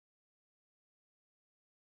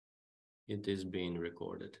It is being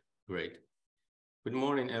recorded. Great. Good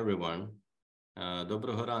morning, everyone.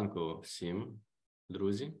 Доброго ранку всім,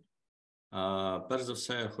 друзі. Перш за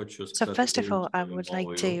все, хочу сказати... So first of all, I would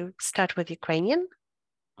like to start with Ukrainian.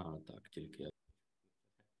 Так, тільки...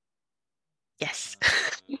 Yes.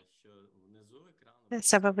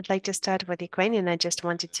 So I would like to start with Ukrainian. I just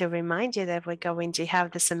wanted to remind you that we're going to have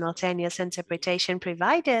the simultaneous interpretation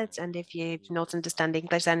provided. And if you do not understand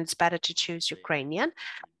English, then it's better to choose Ukrainian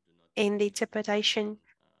in the interpretation.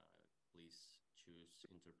 Please choose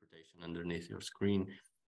interpretation underneath your screen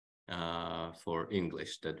for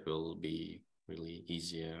English. That will be really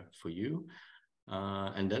easier for you.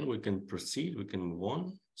 And then we can proceed, we can move on.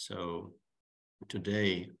 So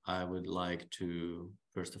today I would like to,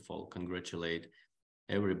 first of all, congratulate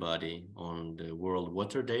everybody on the World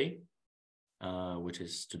Water Day, which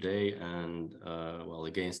is today, and well,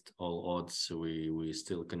 against all odds, we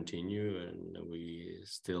still continue and we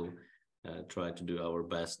still try to do our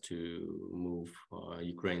best to move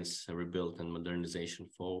Ukraine's rebuild and modernization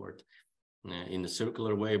forward in a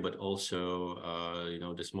circular way, but also, you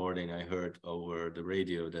know, this morning I heard over the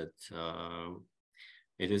radio that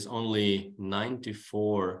it is only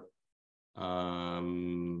 94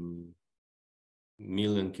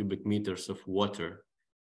 million cubic meters of water,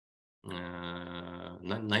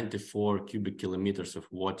 94 cubic kilometers of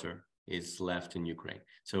water is left in Ukraine.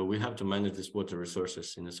 So we have to manage these water resources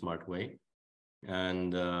in a smart way.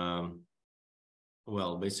 And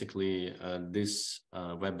well, basically this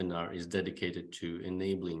webinar is dedicated to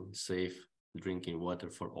enabling safe drinking water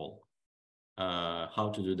for all. How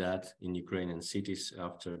to do that in Ukrainian cities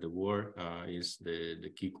after the war is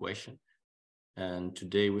the key question. And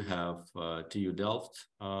today we have TU Delft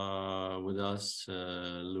with us,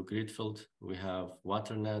 Luke Rietveld. We have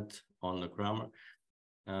Waternet on the grammar.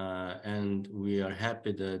 And we are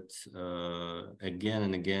happy that again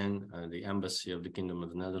and again, the Embassy of the Kingdom of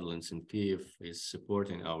the Netherlands in Kyiv is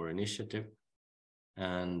supporting our initiative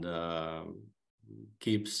and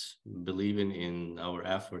keeps believing in our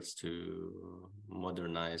efforts to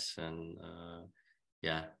modernize and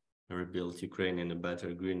rebuild Ukraine in a better,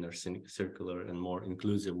 greener, circular, and more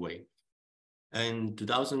inclusive way. In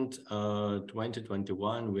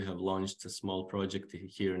 2021, we have launched a small project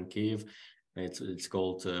here in Kyiv. It's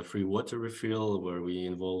called Free Water Refill, where we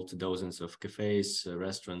involved dozens of cafes,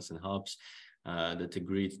 restaurants, and hubs that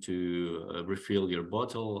agreed to refill your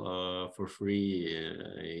bottle for free.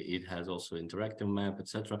 It has also interactive map,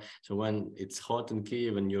 etc. So when it's hot in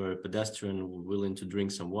Kyiv and you're a pedestrian willing to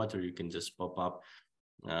drink some water, you can just pop up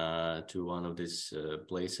to one of these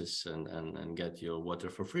places and get your water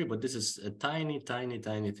for free. But this is a tiny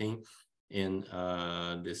thing in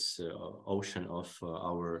this ocean of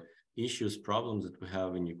our issues, problems that we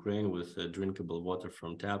have in Ukraine with drinkable water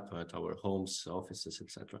from tap at our homes, offices,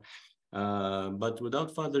 etc. But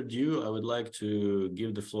without further ado, I would like to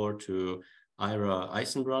give the floor to Ira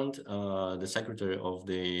Eisenbrand, the Secretary of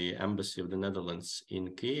the Embassy of the Netherlands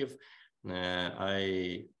in Kyiv.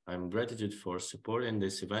 I'm gratitude for supporting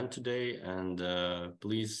this event today, and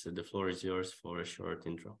please, the floor is yours for a short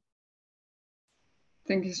intro.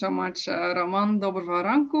 Thank you so much, Roman. Доброго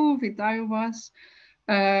ранку, вітаю вас.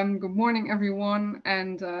 Good morning, everyone,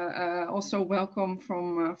 and also welcome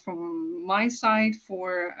from my side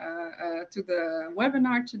to the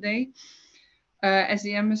webinar today. As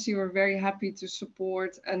the embassy, we're very happy to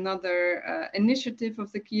support another initiative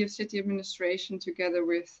of the Kyiv City Administration together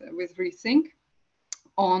with ReThink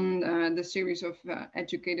on the series of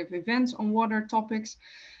educative events on water topics.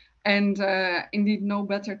 And indeed, no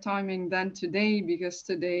better timing than today, because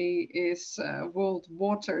today is World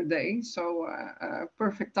Water Day. So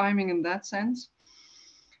perfect timing in that sense.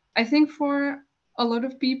 I think for a lot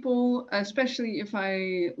of people, especially if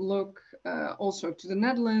I look also to the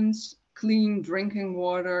Netherlands, clean drinking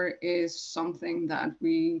water is something that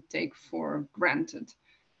we take for granted.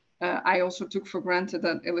 I also took for granted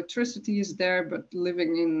that electricity is there, but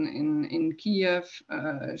living in Kiev,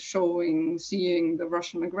 seeing the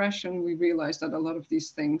Russian aggression, we realized that a lot of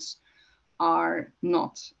these things are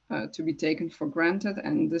not to be taken for granted,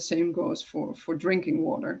 and the same goes for drinking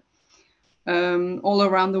water. All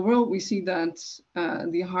around the world, we see that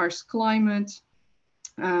the harsh climate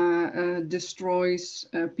destroys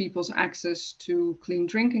people's access to clean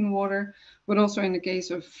drinking water, but also in the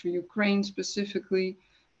case of Ukraine specifically,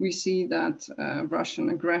 we see that Russian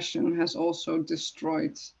aggression has also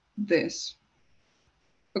destroyed this.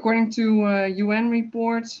 According to UN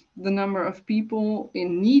reports, the number of people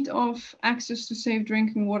in need of access to safe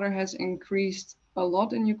drinking water has increased a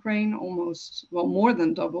lot in Ukraine, more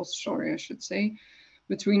than doubled, I should say.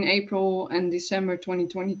 Between April and December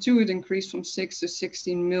 2022, it increased from 6 to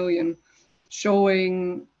 16 million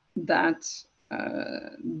showing that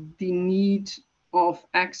the need of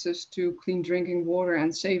access to clean drinking water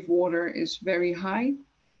and safe water is very high.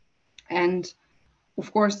 And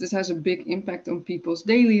of course, this has a big impact on people's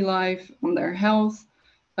daily life, on their health,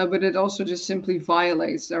 but it also just simply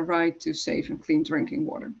violates their right to safe and clean drinking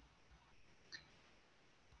water.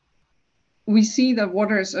 We see that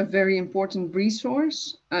water is a very important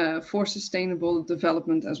resource for sustainable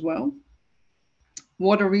development as well.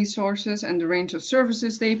 Water resources and the range of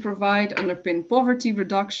services they provide underpin poverty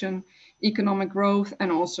reduction, economic growth,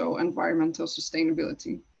 and also environmental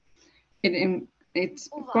sustainability. It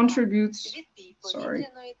contributes, sorry,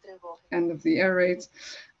 end of the air raid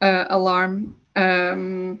alarm.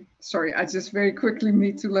 Sorry, I just very quickly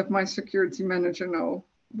need to let my security manager know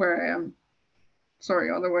where I am. Sorry,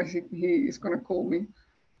 otherwise he is going to call me.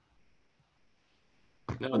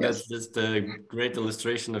 No, yes. That's the great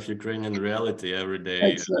illustration of Ukrainian reality every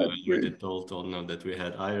day. We're told know that we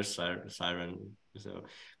had air siren. So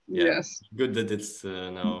yeah, yes, good that it's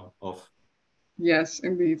now off. Yes,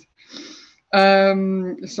 indeed.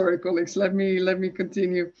 Sorry, colleagues. Let me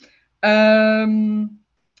continue.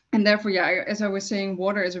 And therefore, yeah, as I was saying,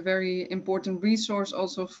 water is a very important resource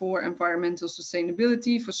also for environmental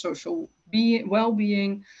sustainability, for social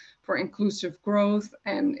well-being, for inclusive growth,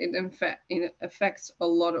 and it affects a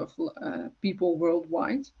lot of people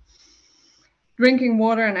worldwide. Drinking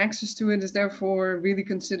water and access to it is therefore really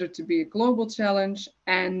considered to be a global challenge.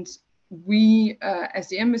 And we, as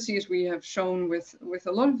the embassies, we have shown with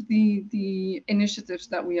a lot of the initiatives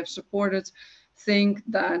that we have supported, think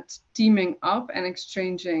that teaming up and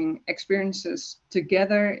exchanging experiences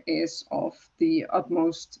together is of the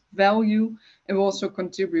utmost value and will also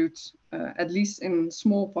contribute, at least in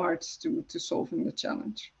small parts, to solving the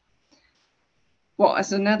challenge. Well, as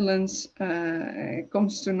the Netherlands, it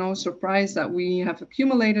comes to no surprise that we have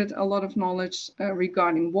accumulated a lot of knowledge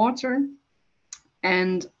regarding water.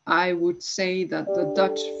 And I would say that the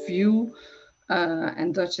Dutch view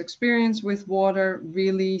and Dutch experience with water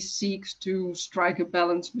really seeks to strike a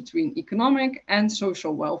balance between economic and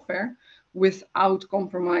social welfare without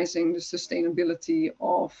compromising the sustainability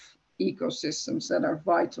of ecosystems that are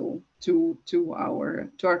vital to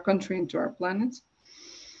our country and to our planet.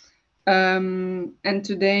 And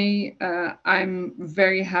today, I'm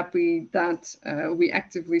very happy that we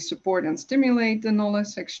actively support and stimulate the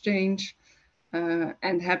knowledge exchange,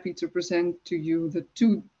 and happy to present to you the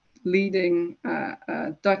two leading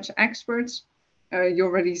Dutch experts. You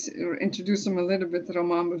already introduced them a little bit,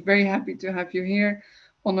 Roman, but very happy to have you here.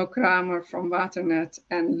 Onno Kramer from Waternet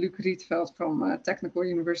and Luc Rietveld from Technical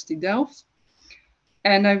University Delft.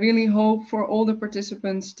 And I really hope for all the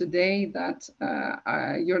participants today that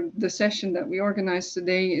the session that we organized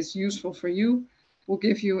today is useful for you, will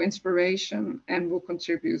give you inspiration, and will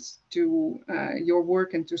contribute to your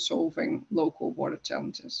work and to solving local water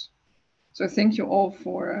challenges. So thank you all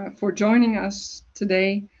for joining us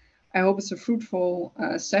today. I hope it's a fruitful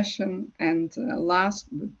session. And last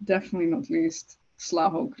but definitely not least,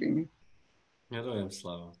 Slava Ukraini. Heroям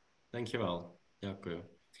слава. Thank you all. Дякую.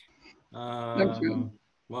 Thank you.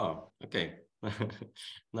 Wow. Okay.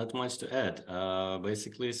 Not much to add.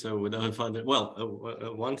 Basically, so without further,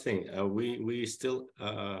 one thing, we still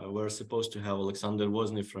were supposed to have Alexander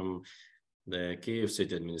Wozny from the Kyiv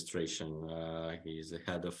City Administration. He's the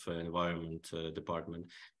head of environment department,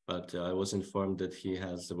 but I was informed that he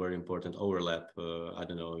has a very important overlap. I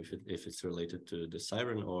don't know if it's related to the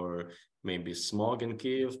siren or maybe smog in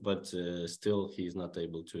Kyiv, but still he's not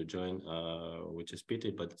able to join, which is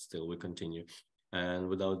pity, but still we continue. And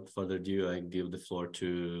without further ado, I give the floor to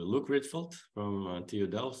Luc Rietveld from TU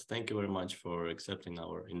Delft. Thank you very much for accepting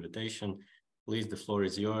our invitation. Please, the floor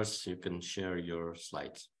is yours. You can share your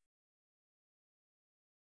slides.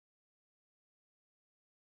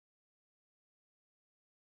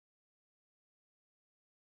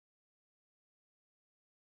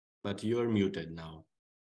 But you're muted now.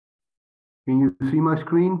 Can you see my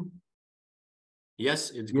screen?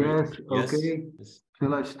 Yes, it's great. Yes, okay. Yes.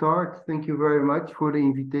 Shall I start? Thank you very much for the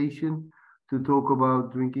invitation to talk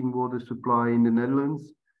about drinking water supply in the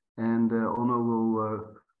Netherlands. And Onno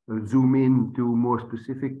will zoom in to more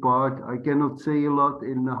specific part. I cannot say a lot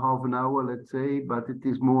in half an hour, let's say, but it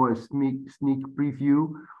is more a sneak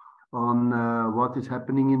preview on what is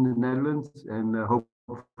happening in the Netherlands, and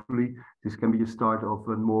hopefully this can be a start of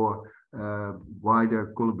a more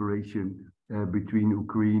wider collaboration between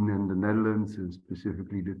Ukraine and the Netherlands, and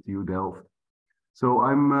specifically the TU Delft. So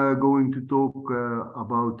I'm going to talk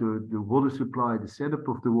about the water supply, the setup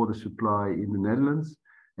of the water supply in the Netherlands.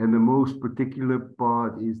 And the most particular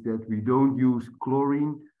part is that we don't use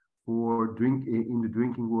chlorine for in the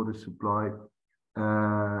drinking water supply.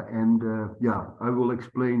 Yeah, I will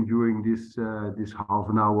explain during this this half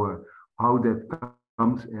an hour how that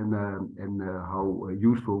comes and how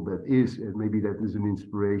useful that is, and maybe that is an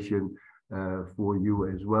inspiration for you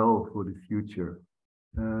as well for the future.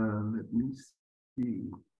 Let me see.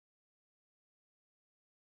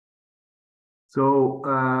 So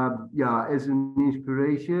yeah, as an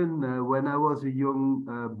inspiration, when I was a young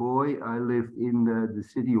boy, I lived in the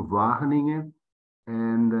city of Wageningen,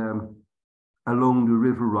 and along the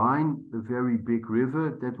River Rhine, a very big river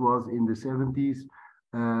that was in the 70s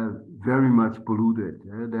very much polluted.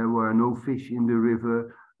 There were no fish in the river.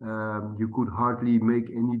 You could hardly make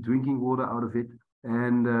any drinking water out of it.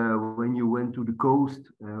 And when you went to the coast,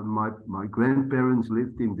 my grandparents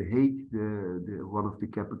lived in The Hague, one of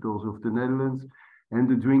the capitals of the Netherlands, and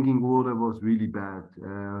the drinking water was really bad.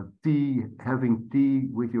 Having tea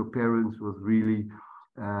with your parents was really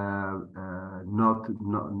not a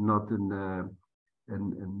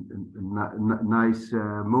nice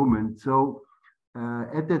moment. So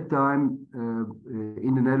at that time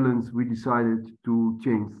in the Netherlands, we decided to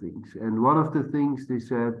change things. And one of the things they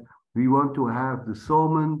said, we want to have the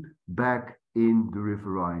salmon back in the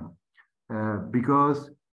River Rhine,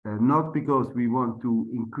 not because we want to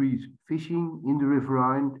increase fishing in the River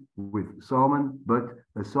Rhine with salmon, but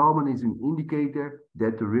a salmon is an indicator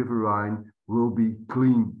that the River Rhine will be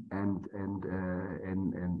clean and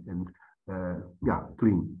yeah,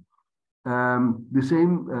 clean. The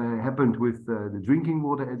same happened with the drinking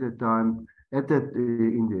water at that time. In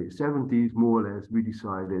the 70s, more or less, we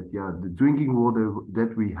decided, yeah, the drinking water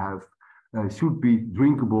that we have should be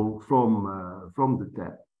drinkable from the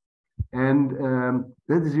tap. And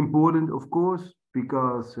that is important, of course,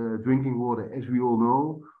 because drinking water, as we all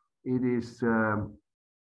know, it is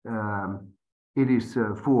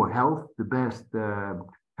for health. The best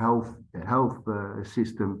health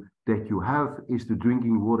system that you have is the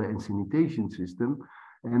drinking water and sanitation system.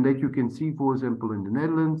 And that you can see, for example, in the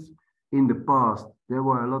Netherlands, in the past, there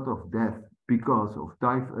were a lot of death because of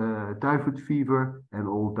typhoid fever and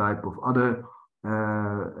all type of other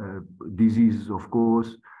diseases, of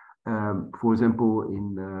course. For example,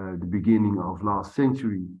 in the beginning of last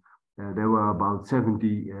century, there were about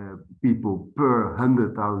 70 people per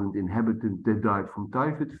 100,000 inhabitants that died from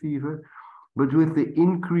typhoid fever. But with the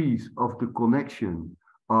increase of the connection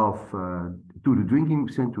of to the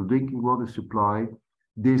central drinking water supply,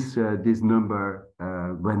 this number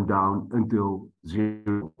went down until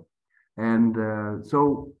 0. And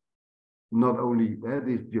so not only that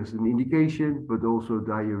is just an indication, but also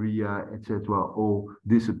diarrhea, etc., all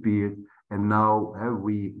disappeared. And now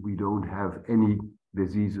we don't have any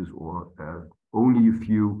diseases, or only a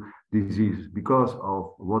few diseases, because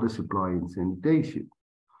of water supply and sanitation.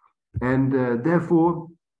 And therefore,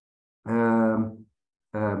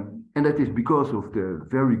 and that is because of the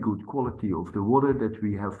very good quality of the water that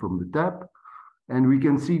we have from the tap. And we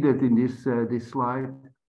can see that in this slide,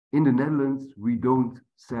 in the Netherlands, we don't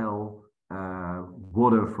sell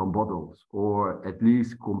water from bottles, or at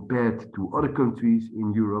least compared to other countries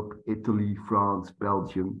in Europe, Italy, France,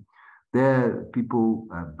 Belgium. There, people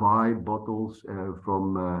buy bottles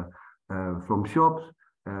from shops.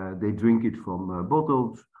 They drink it from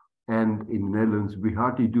bottles. And in the Netherlands, we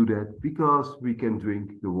hardly do that because we can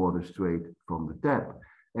drink the water straight from the tap.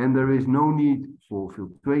 And there is no need for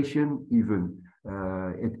filtration, even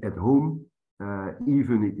at home,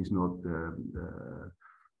 even it is not,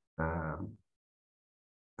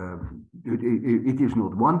 it is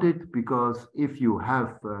not wanted, because if you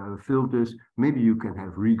have filters, maybe you can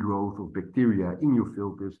have regrowth of bacteria in your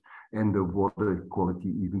filters and the water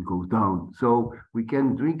quality even goes down. So we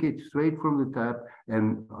can drink it straight from the tap,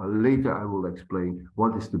 and later I will explain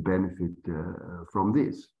what is the benefit from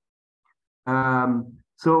this.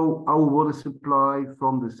 So our water supply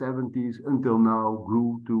from the 70s until now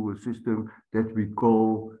grew to a system that we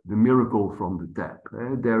call the miracle from the tap.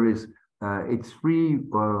 It's free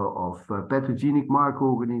of pathogenic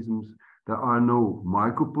microorganisms. There are no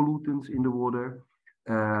micropollutants in the water.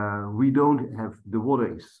 We don't have, the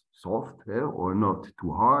water is soft or not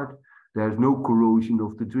too hard. There's no corrosion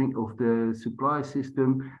of the supply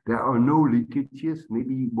system. There are no leakages,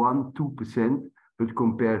 maybe 1-2%, but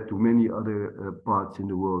compared to many other parts in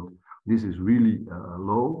the world, this is really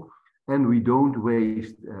low. And we don't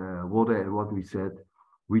waste water. And what we said,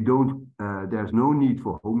 we don't. There's no need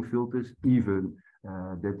for home filters, even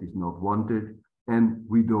that is not wanted, and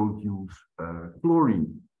we don't use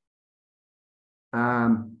chlorine.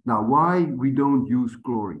 Now, why we don't use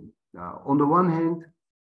chlorine? On the one hand,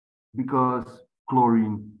 because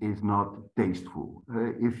chlorine is not tasteful.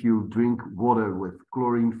 If you drink water with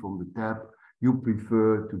chlorine from the tap, you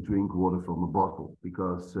prefer to drink water from a bottle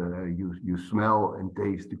because you smell and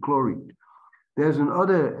taste the chlorine. There's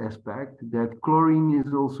another aspect that chlorine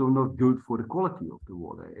is also not good for the quality of the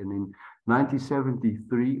water. And in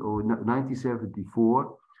 1973 or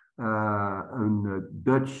 1974, a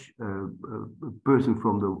Dutch person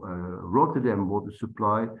from the Rotterdam water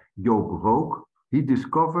supply, Joop Rook, he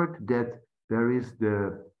discovered that there is the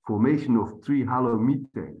formation of 3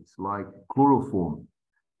 halomethanes, like chloroform,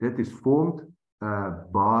 that is formed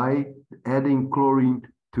by adding chlorine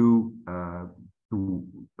to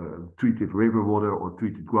treated river water or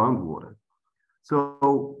treated groundwater. So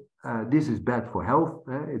this is bad for health.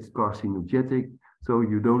 It's carcinogenic. So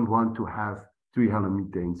you don't want to have 3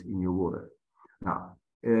 halomethanes in your water. Now,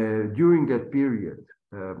 during that period,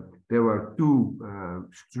 there were 2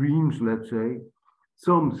 streams, let's say.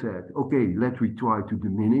 Some said, okay, let's try to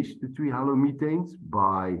diminish the 3 halomethanes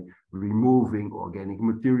by removing organic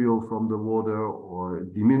material from the water or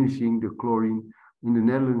diminishing the chlorine. In the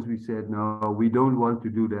Netherlands, we said, no, we don't want to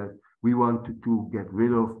do that. We want to get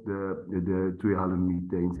rid of the 3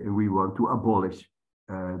 halomethanes, and we want to abolish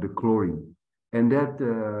the chlorine. And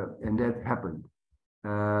that happened.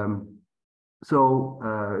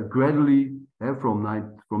 Gradually,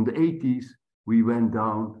 from the 80s, we went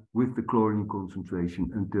down with the chlorine concentration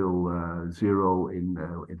until 0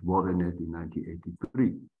 at Waternet in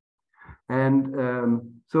 1983. And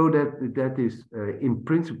so that is in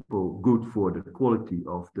principle good for the quality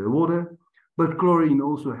of the water, but chlorine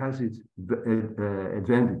also has its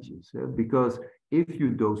advantages because if you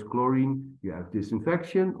dose chlorine, you have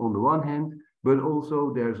disinfection on the one hand, but also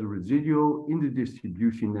there's a residual in the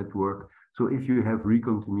distribution network. So if you have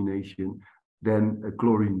recontamination, then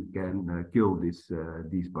chlorine can kill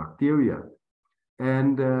these bacteria.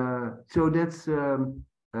 And so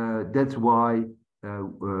that's why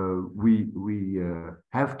we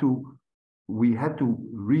had to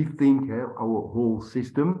rethink our whole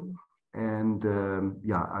system, and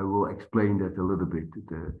I will explain that a little bit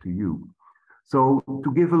to you. So to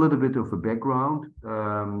give a little bit of a background,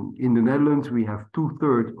 in the Netherlands we have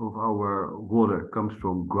 2/3 of our water comes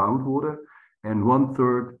from groundwater, and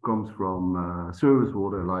 1/3 comes from surface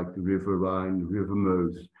water like the River Rhine, River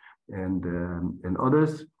Meuse, and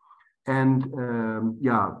others. And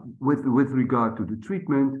with regard to the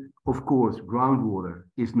treatment, of course, groundwater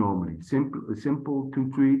is normally simple to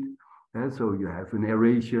treat. So you have an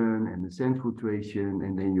aeration and a centrifugation,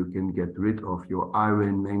 and then you can get rid of your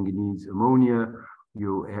iron, manganese, ammonia.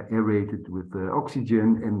 You aerate it with oxygen,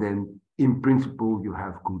 and then in principle you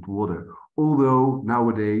have good water. Although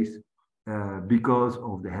nowadays, because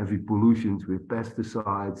of the heavy pollutions with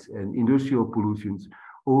pesticides and industrial pollutions,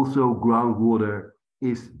 also groundwater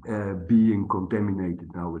is being contaminated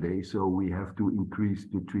nowadays. So we have to increase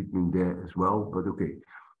the treatment there as well. But okay,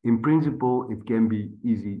 in principle, it can be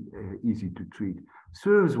easy to treat.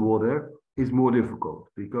 Surface water is more difficult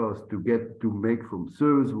because to make from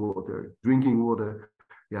surface water drinking water,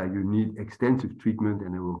 you need extensive treatment,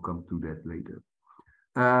 and I will come to that later.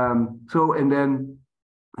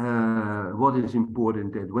 What is important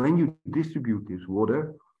that when you distribute this water,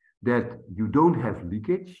 that you don't have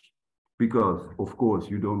leakage, because of course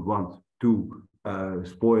you don't want to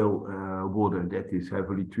spoil water that is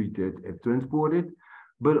heavily treated and transported.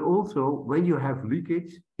 But also when you have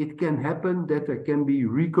leakage, it can happen that there can be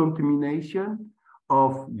recontamination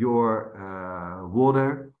of your water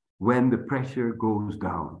when the pressure goes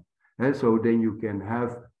down. And so then you can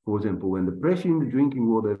have, for example, when the pressure in the drinking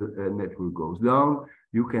water network goes down,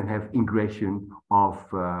 you can have ingression of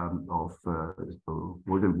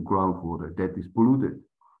groundwater that is polluted.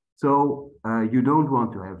 So you don't want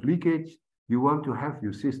to have leakage. You want to have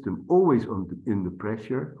your system always in the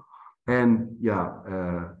pressure. And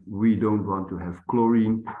we don't want to have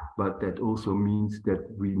chlorine, but that also means that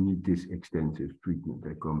we need this extensive treatment.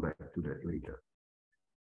 I come back to that later.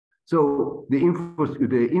 So the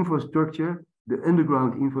infrastructure, the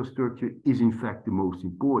underground infrastructure is in fact the most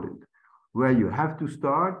important. Where you have to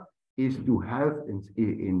start is to have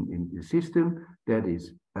in the system that is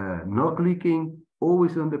not leaking,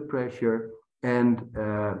 always under pressure, and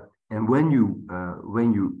when you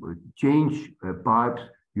change pipes,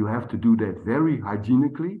 you have to do that very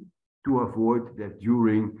hygienically to avoid that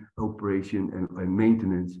during operation and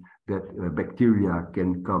maintenance that bacteria can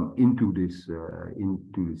come into the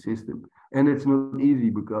system. And it's not easy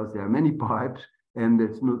because there are many pipes, and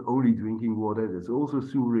that's not only drinking water, there's also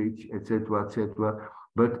sewerage, etc., etc.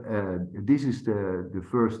 But this is the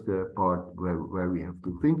first part where we have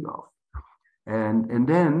to think of. And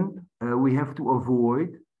then we have to avoid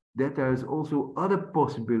that there's also other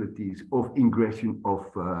possibilities of ingression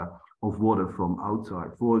of water from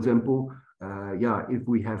outside. For example, if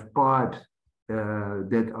we have pipes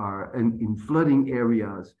that are in flooding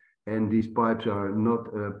areas, and these pipes are not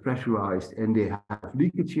pressurized and they have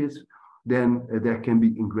leakages, then there can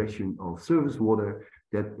be ingression of surface water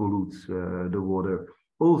that pollutes the water.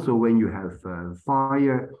 Also, when you have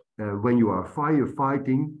fire, when you are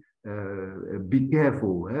firefighting, be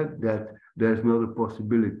careful that there's not a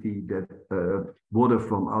possibility that water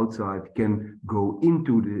from outside can go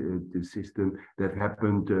into the system. That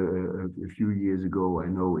happened a few years ago, I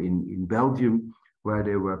know, in Belgium, where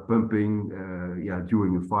they were pumping,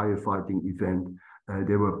 during a firefighting event,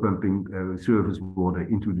 they were pumping surface water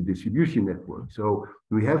into the distribution network. So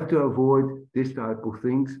we have to avoid this type of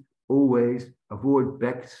things, always avoid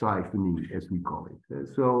back siphoning, as we call it.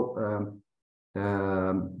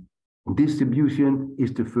 Distribution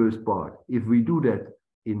is the first part. If we do that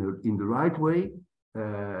in the right way,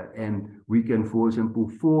 and we can, for example,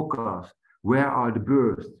 forecast where are the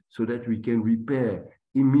bursts so that we can repair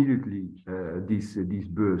immediately these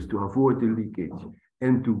bursts to avoid the leakage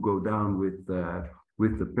and to go down with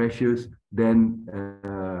the pressures, then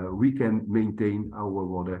we can maintain our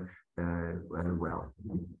water well.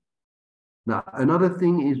 Now, another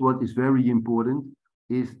thing is what is very important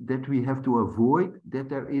is that we have to avoid that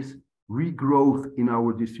there is regrowth in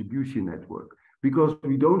our distribution network, because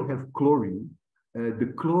we don't have chlorine.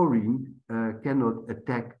 The chlorine cannot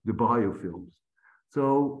attack the biofilms.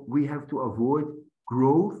 So we have to avoid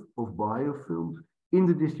growth of biofilms in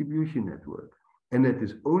the distribution network. And that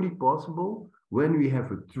is only possible when we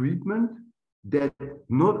have a treatment that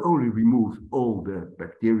not only removes all the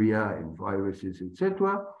bacteria and viruses,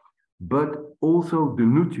 etc., but also the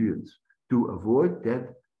nutrients to avoid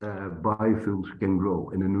that biofilms can grow.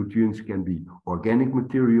 And the nutrients can be organic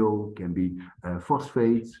material, can be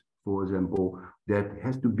phosphates, for example, that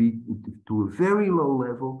has to be to a very low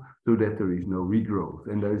level so that there is no regrowth.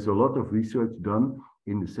 And there is a lot of research done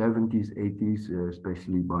in the 70s, 80s,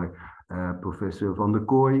 especially by Professor van der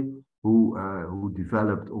Kooi, who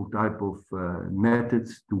developed all type of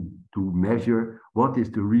methods to measure what is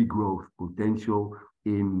the regrowth potential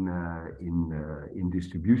in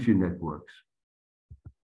distribution networks.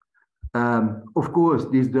 Of course,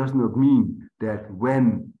 this does not mean that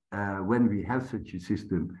when we have such a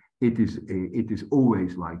system, it is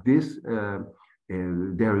always like this.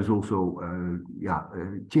 There is also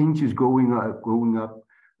changes going up.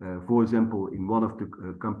 For example, in one of the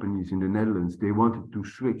companies in the Netherlands, they wanted to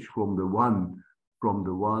switch from the one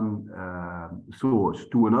source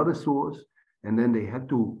to another source, and then they had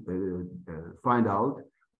to find out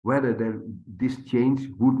whether this change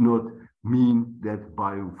would not mean that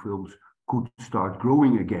biofilms could start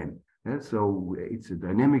growing again. So it's a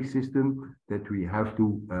dynamic system that we have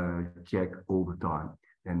to check all the time.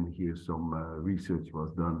 And here some research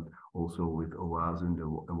was done also with OAS and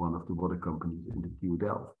one of the water companies in the TU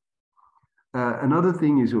Delft. Another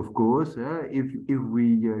thing is, of course, if we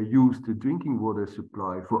use the drinking water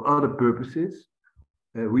supply for other purposes,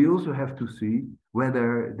 we also have to see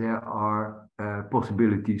whether there are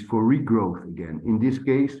possibilities for regrowth again. In this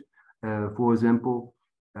case, for example,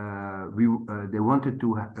 they wanted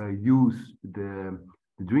to use the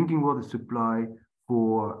drinking water supply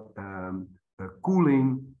for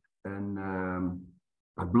cooling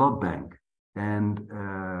a blood bank. And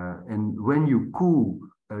when you cool,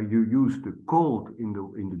 you use the cold in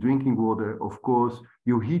the drinking water. Of course,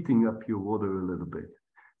 you're heating up your water a little bit.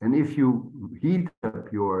 And if you heat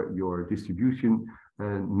up your distribution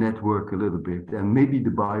network a little bit, and maybe the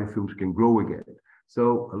biofilms can grow again.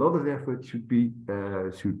 So a lot of effort should be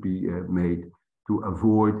made to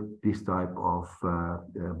avoid this type of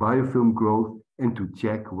biofilm growth, and to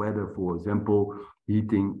check whether, for example,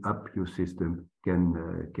 heating up your system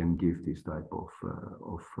can give this type of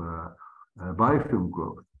biofilm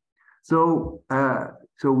growth. So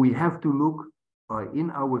we have to look in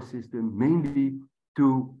our system mainly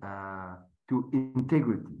to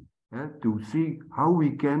integrity, to see how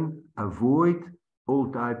we can avoid all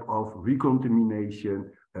type of recontamination,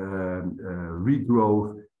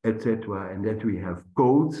 regrowth, etc., and that we have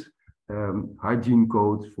codes, hygiene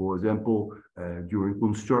codes, for example, during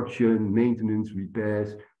construction, maintenance,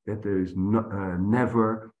 repairs, that there is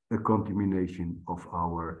never a contamination of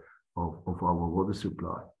our water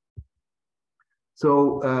supply.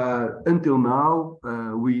 So until now,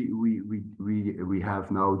 we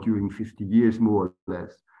have now during 50 years more or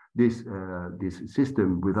less this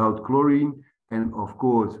system without chlorine, and of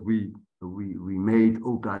course we made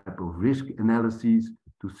all type of risk analyses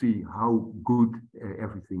to see how good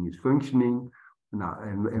everything is functioning. Now,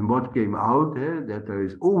 and what came out, that there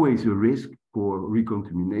is always a risk for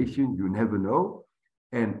recontamination. You never know.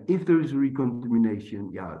 And if there is a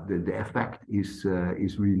recontamination, yeah, the effect is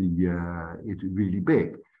really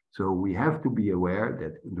big. So we have to be aware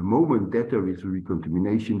that the moment that there is a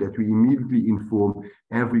recontamination, that we immediately inform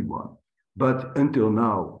everyone. But until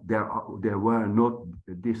now, there were not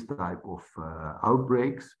this type of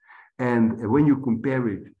outbreaks. And when you compare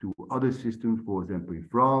it to other systems, for example, in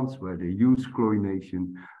France, where they use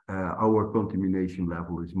chlorination, our contamination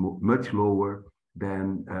level is much lower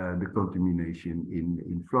than the contamination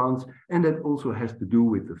in France. And that also has to do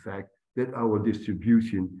with the fact that our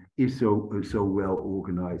distribution is so well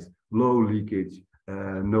organized, low leakage,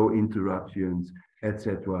 no interruptions,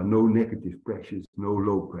 etc., no negative pressures, no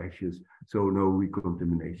low pressures, so no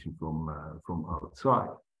recontamination from outside.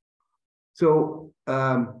 So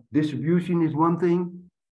distribution is one thing,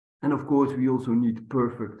 and of course we also need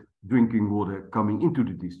perfect drinking water coming into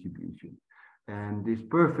the distribution. And this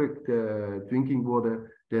perfect drinking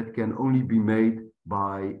water that can only be made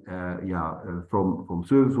by from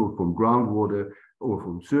surface or from groundwater or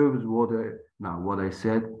from surface water. Now, what I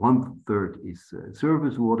said, 1/3 is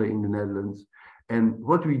surface water in the Netherlands. And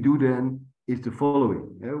what we do then is the following.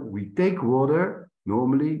 We take water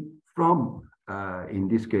normally from, in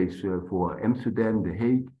this case for Amsterdam, The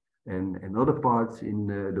Hague, and other parts in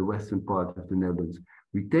the western part of the Netherlands.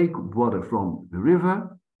 We take water from the river,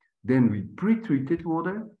 then we pre-treated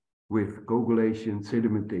water with coagulation,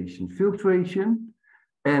 sedimentation, filtration,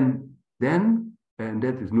 and then, and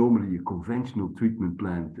that is normally a conventional treatment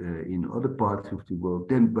plant in other parts of the world.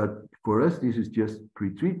 Then, but for us, this is just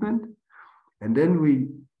pre-treatment, and then we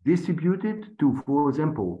distribute it to, for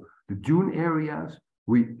example, the dune areas.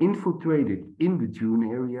 We infiltrate it in the dune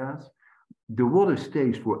areas. The water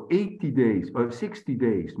stays for 80 days or 60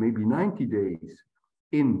 days, maybe 90 days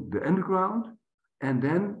in the underground, and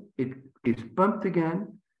then it is pumped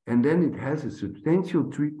again, and then it has a substantial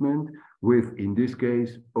treatment with, in this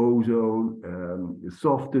case, ozone,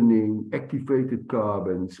 softening, activated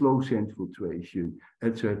carbon, slow sand filtration,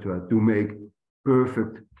 etc., to make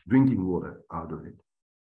perfect drinking water out of it.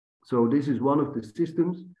 So this is one of the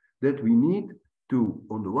systems that we need to,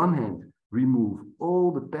 on the one hand, remove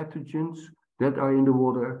all the pathogens that are in the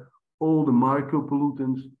water, all the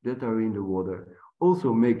micropollutants that are in the water,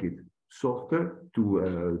 also make it softer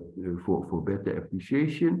for better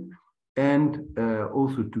appreciation, and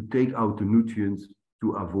also to take out the nutrients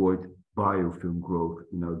to avoid biofilm growth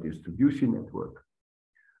in our distribution network.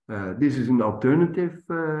 This is an alternative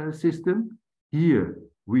system. Here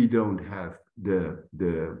we don't have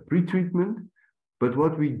the pre-treatment, but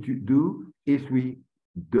what we do is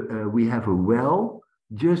we have a well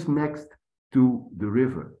just next to the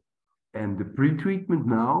river, and the pre-treatment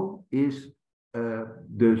now is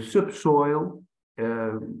the subsoil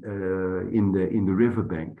in the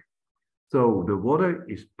riverbank. So the water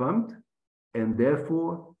is pumped and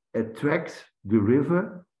therefore attracts the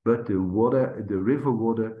river, but the river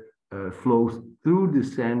water flows through the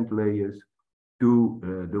sand layers to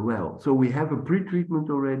the well. So we have a pre-treatment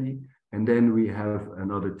already, and then we have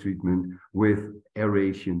another treatment with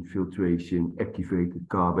aeration, filtration, activated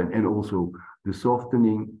carbon, and also the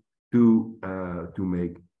softening to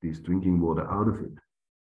make this drinking water out of it.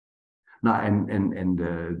 Now, and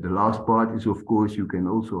the last part is, of course, you can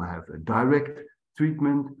also have a direct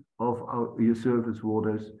treatment of your surface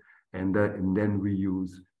waters, and then we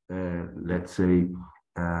use, let's say,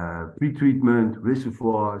 pre-treatment,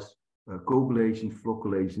 reservoirs, coagulation,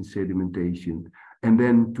 flocculation, sedimentation, and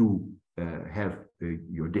then to have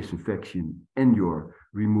your disinfection and your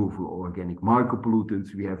removal of organic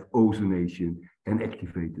micropollutants, we have ozonation and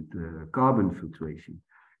activated carbon filtration.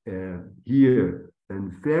 Here, a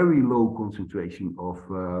very low concentration of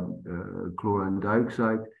chlorine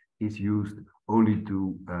dioxide is used only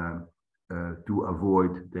to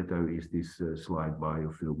avoid that there is this slight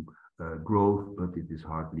biofilm growth, but it is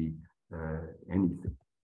hardly anything.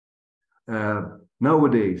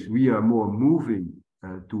 Nowadays, we are more moving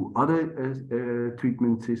to other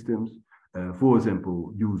treatment systems, for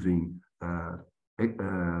example, using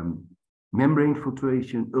membrane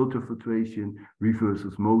filtration, ultrafiltration, reverse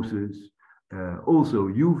osmosis, also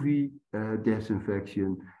UV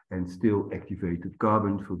disinfection, and still activated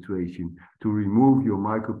carbon filtration to remove your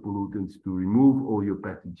micropollutants, to remove all your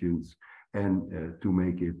pathogens, and to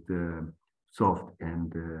make it soft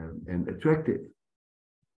and attractive.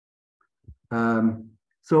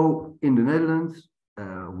 So in the Netherlands,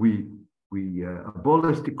 we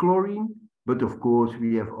abolished the chlorine, but of course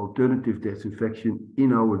we have alternative disinfection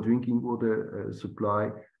in our drinking water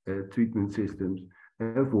supply treatment systems.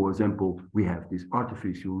 For example, we have this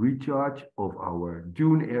artificial recharge of our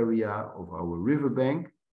dune area, of our riverbank.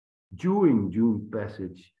 During dune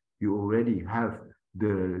passage, you already have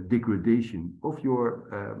the degradation of your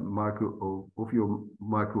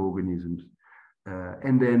microorganisms.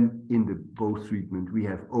 And then in the post-treatment, we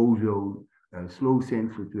have ozone, slow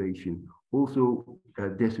sand filtration, also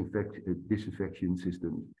disinfection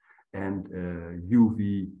systems, and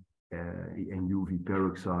UV and UV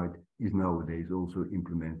peroxide is nowadays also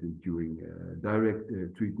implemented during direct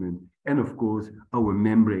treatment. And of course, our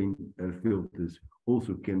membrane filters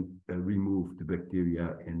also can remove the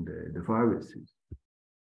bacteria and the viruses.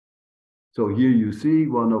 So here you see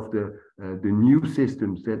one of the new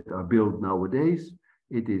systems that are built nowadays.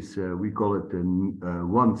 It is, we call it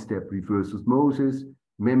one-step reverse osmosis,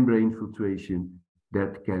 membrane filtration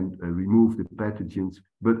that can remove the pathogens,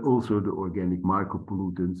 but also the organic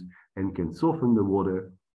micropollutants and can soften the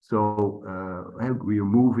water. So we are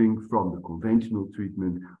moving from the conventional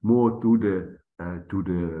treatment more to the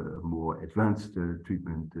more advanced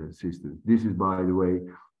treatment system. This is, by the way,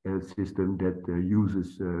 a system that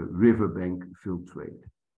uses riverbank filtrate.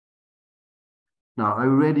 Now, I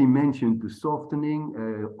already mentioned the softening.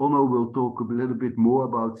 Onno will talk a little bit more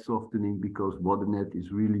about softening because Waternet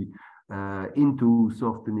is really into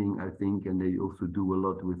softening, I think, and they also do a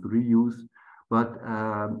lot with reuse. But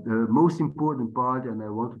the most important part, and I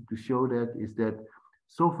wanted to show that, is that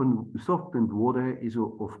softened water is,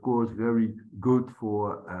 of course, very good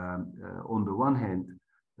for, on the one hand,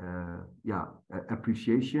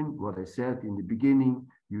 appreciation. What I said in the beginning,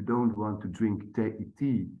 you don't want to drink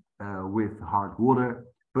tea with hard water,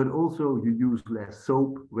 but also you use less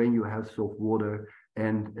soap when you have soft water,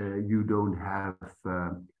 and you don't have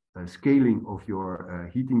scaling of your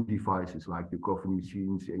heating devices like the coffee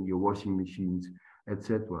machines and your washing machines,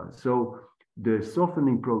 etc. So the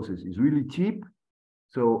softening process is really cheap.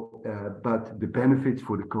 So, but the benefits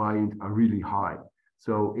for the client are really high.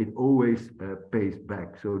 So it always pays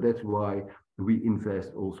back. So that's why we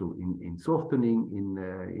invest also in softening in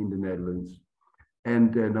the Netherlands.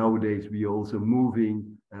 And nowadays we are also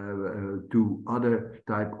moving to other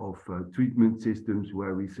type of treatment systems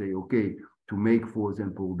where we say, okay, to make, for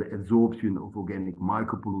example, the absorption of organic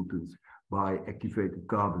micropollutants by activated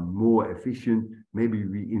carbon more efficient, maybe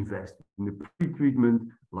we invest in the pre-treatment,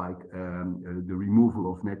 like the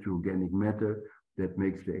removal of natural organic matter that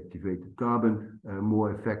makes the activated carbon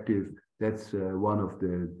more effective. That's one of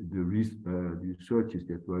the researches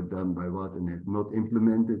that were done by Waternet, not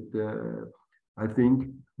implemented, I think,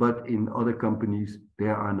 but in other companies, they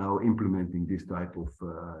are now implementing this type of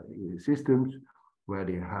systems where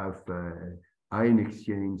they have ion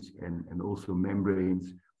exchange and also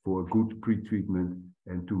membranes for good pre-treatment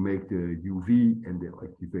and to make the UV and the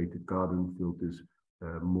activated carbon filters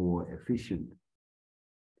more efficient.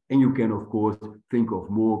 And you can, of course, think of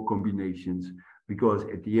more combinations, because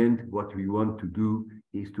at the end, what we want to do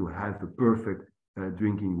is to have a perfect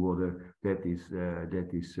drinking water that is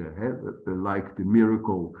like the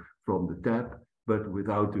miracle from the tap, but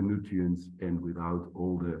without the nutrients and without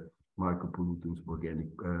all the micropollutants, organic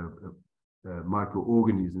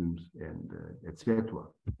microorganisms, and etc.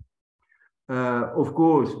 Of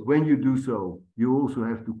course, when you do so, you also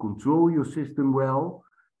have to control your system well.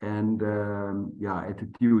 And at the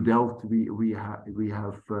TU Delft, we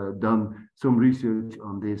have done some research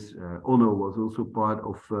on this. Onno was also part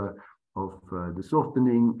of the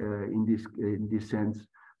softening in this sense.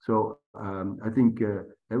 So I think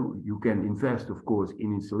you can invest, of course,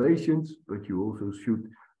 in installations, but you also should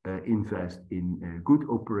invest in good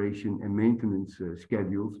operation and maintenance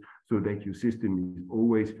schedules, so that your system is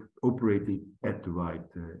always operating at the right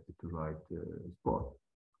spot.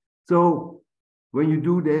 So when you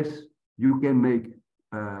do this, you can make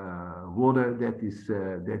water that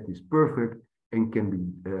is perfect and can be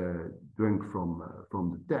drunk from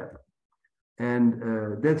the tap. And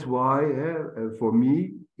that's why for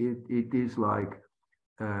me it is like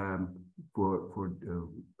for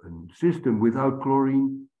a system without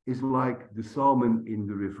chlorine is like the salmon in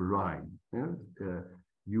the River Rhine.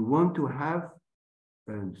 You want to have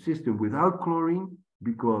a system without chlorine,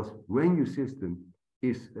 because when your system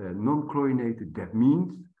is non-chlorinated, that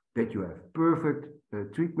means that you have perfect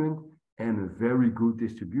treatment and a very good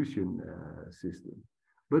distribution system.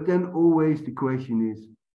 But then always the question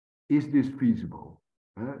is this feasible?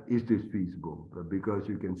 Is this feasible? Because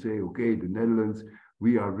you can say, okay, the Netherlands,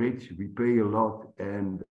 we are rich, we pay a lot,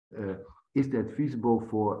 and is that feasible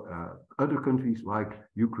for other countries like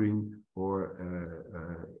Ukraine or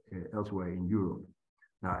elsewhere in Europe?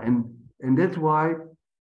 Now, and that's why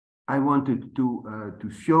I wanted to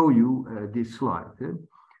show you this slide.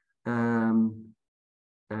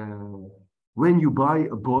 when you buy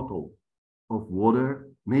a bottle of water,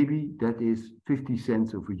 maybe that is 50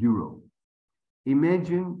 cents of a euro.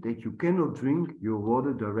 Imagine that you cannot drink your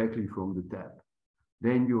water directly from the tap.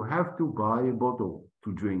 Then you have to buy a bottle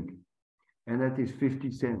to drink, and that is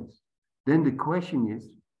 50 cents. Then the question is,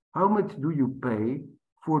 how much do you pay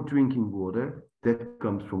for drinking water that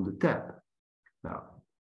comes from the tap? Now,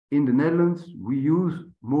 in the Netherlands, we use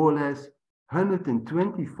more or less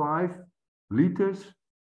 125 liters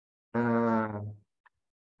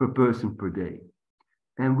per person per day.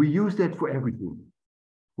 And we use that for everything.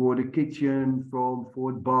 For the kitchen,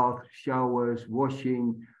 for bath, showers,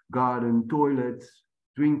 washing, garden, toilets,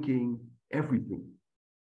 drinking, everything.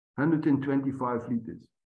 125 liters.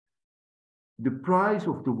 The price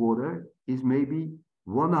of the water is maybe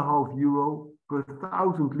 €1.5 per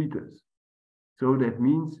 1,000 liters. So that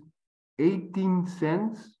means 18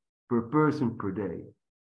 cents per person per day.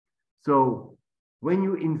 So when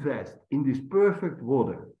you invest in this perfect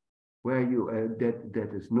water, where you that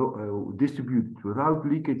is distributed without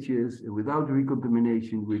leakages, without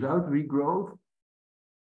recontamination, without regrowth,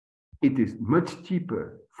 it is much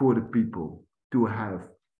cheaper for the people to have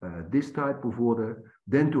this type of water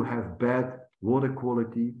than to have bad water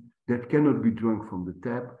quality that cannot be drunk from the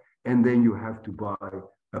tap, and then you have to buy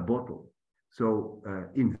a bottle. So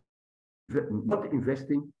not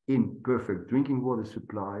investing in perfect drinking water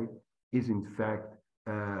supply is in fact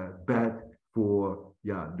bad for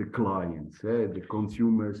the clients, the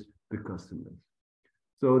consumers, the customers.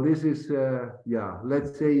 So this is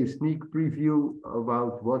let's say a sneak preview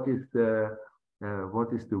about what is the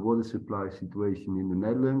water supply situation in the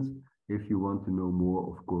Netherlands. If you want to know more,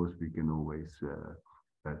 of course, we can always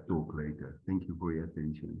talk later. Thank you for your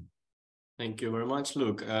attention. Thank you very much,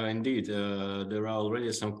 Luke. Indeed, there are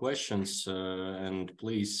already some questions, and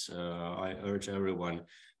please, I urge everyone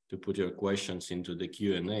to put your questions into the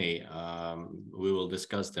Q&A. We will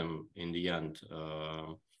discuss them in the end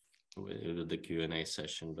with the Q&A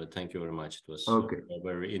session, but thank you very much. It was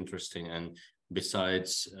very interesting. And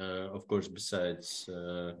besides, of course, besides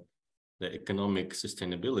the economic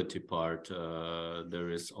sustainability part, there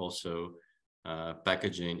is also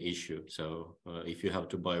packaging issue. So if you have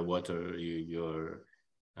to buy water, you're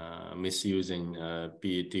misusing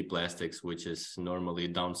PET plastics, which is normally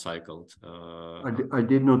downcycled. I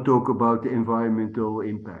did not talk about the environmental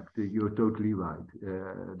impact. You're totally right.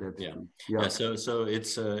 That's true. Yeah. So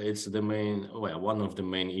it's the main, one of the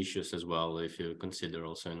main issues as well, if you consider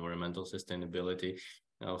also environmental sustainability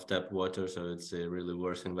of tap water. So it's really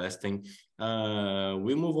worth investing.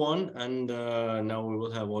 We move on, and now we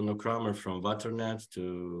will have Onno Kramer from Waternet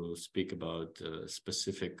to speak about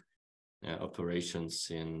specific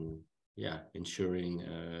operations in ensuring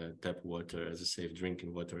tap water as a safe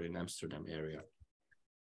drinking water in Amsterdam area.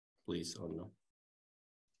 Please, Onno.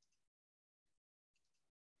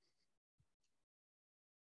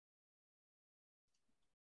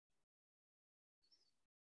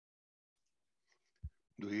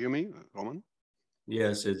 Do you hear me, Roman?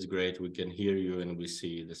 Yes, it's great. We can hear you and we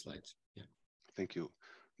see the slides. Yeah. Thank you.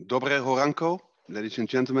 Dobre Horanko, ladies and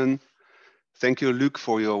gentlemen. Thank you, Luc,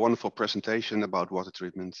 for your wonderful presentation about water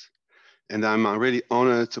treatment. And I'm really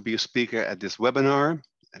honored to be a speaker at this webinar.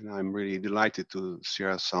 And I'm really delighted to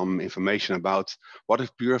share some information about water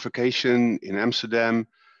purification in Amsterdam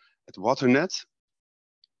at Waternet.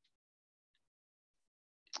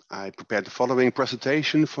 I prepared the following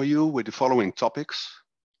presentation for you with the following topics.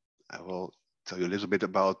 I will tell you a little bit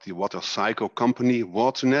about the water cycle company,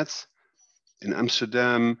 Waternet, in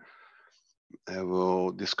Amsterdam. I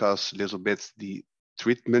will discuss a little bit the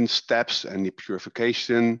treatment steps and the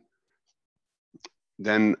purification.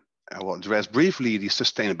 Then I will address briefly the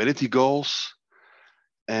sustainability goals.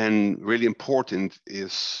 And really important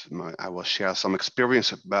is I will share some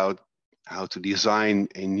experience about how to design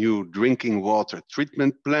a new drinking water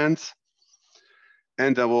treatment plant.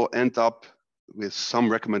 And I will end up with some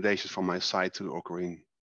recommendations from my side to occurring.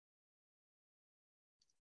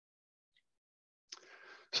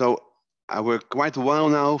 So I work quite a while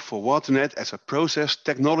now for Waternet as a process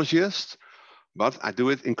technologist, but I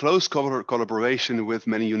do it in close collaboration with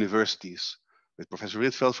many universities, with Professor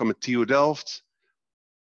Rietveld from the TU Delft,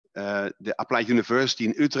 the Applied University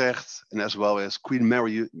in Utrecht, and as well as Queen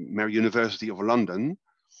Mary University of London.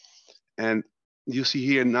 And you see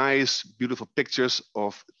here nice, beautiful pictures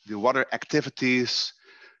of the water activities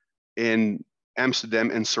in Amsterdam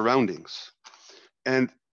and surroundings. And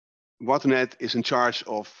Waternet is in charge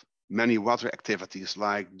of many water activities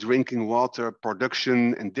like drinking water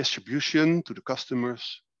production and distribution to the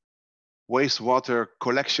customers, wastewater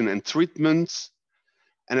collection and treatment,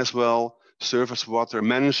 and as well surface water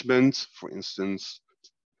management, for instance,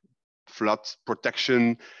 flood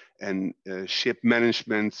protection and ship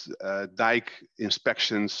management, dike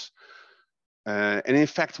inspections. And in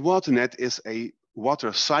fact, Waternet is a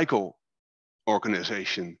water cycle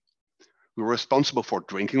organization. We're responsible for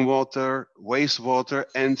drinking water, wastewater,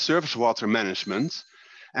 and surface water management.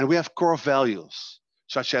 And we have core values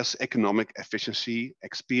such as economic efficiency,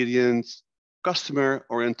 experience, customer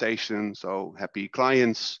orientation, so happy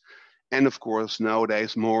clients, and of course,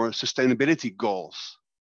 nowadays, more sustainability goals.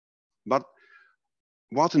 But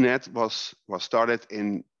Waternet was started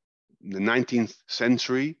in the 19th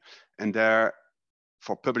century, and there,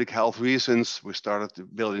 for public health reasons, we started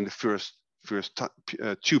building the first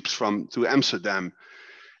tubes to Amsterdam.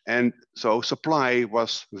 And so supply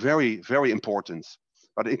was very, very important,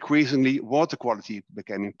 but increasingly water quality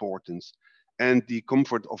became important, and the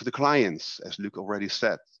comfort of the clients, as Luc already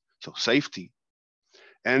said, so safety.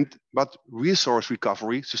 But resource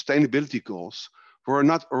recovery, sustainability goals were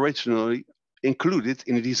not originally included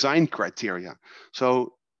in the design criteria.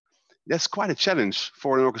 So that's quite a challenge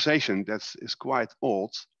for an organization that is quite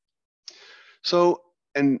old. So,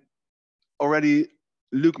 and already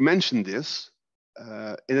Luc mentioned this,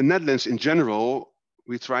 in the Netherlands in general,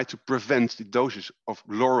 we try to prevent the dosage of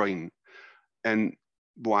chlorine. And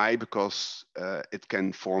why? Because it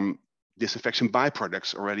can form disinfection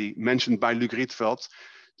byproducts already mentioned by Luc Rietveld,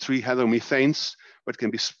 3-hydromethanes, but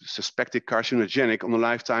can be suspected carcinogenic on a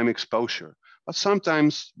lifetime exposure. But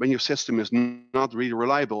sometimes when your system is not really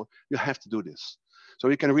reliable, you have to do this. So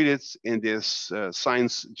you can read it in this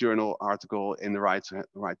Science Journal article in the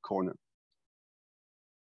right corner.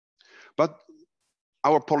 But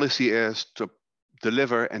our policy is to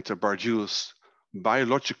deliver and to produce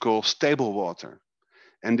biological stable water.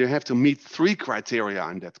 And they have to meet 3 criteria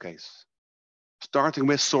in that case. Starting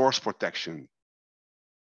with source protection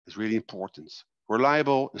is really important.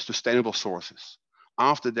 Reliable and sustainable sources.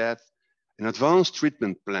 After that, an advanced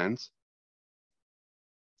treatment plant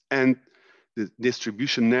and the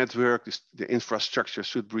distribution network, the infrastructure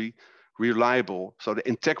should be reliable. So the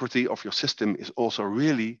integrity of your system is also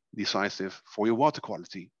really decisive for your water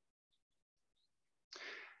quality.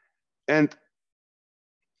 And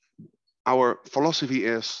our philosophy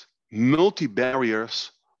is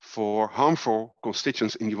multi-barriers for harmful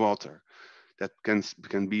constituents in the water. That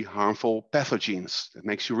can be harmful pathogens that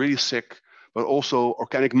makes you really sick, but also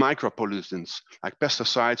organic micropollutants like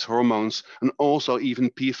pesticides, hormones, and also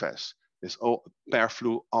even PFAS. This all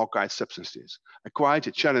perfluoralkyl substances, quite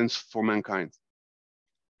a challenge for mankind.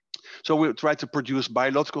 So we try to produce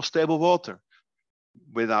biological stable water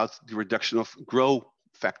without the reduction of growth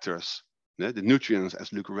factors, the nutrients,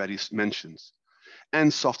 as Luc already mentioned,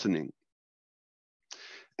 and softening.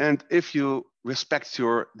 And if you respect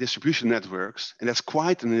your distribution networks, and that's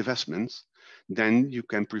quite an investment, then you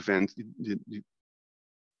can prevent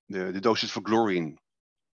the dosage for chlorine.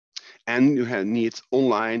 And you need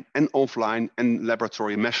online and offline and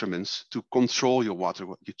laboratory measurements to control your water,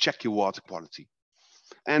 you check your water quality.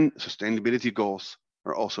 And sustainability goals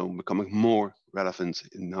are also becoming more relevant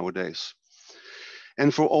nowadays.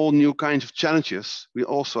 And for all new kinds of challenges, we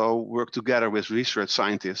also work together with research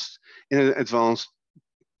scientists in an advanced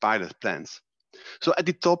pilot plans. So at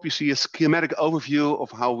the top, you see a schematic overview of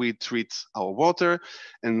how we treat our water.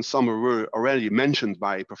 And some were already mentioned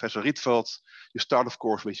by Professor Rietveld. You start, of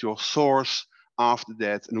course, with your source. After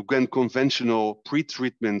that, an again conventional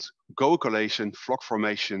pre-treatment, coagulation, floc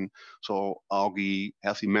formation. So algae,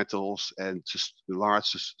 heavy metals, and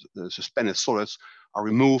large suspended solids are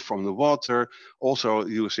removed from the water. Also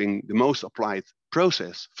using the most applied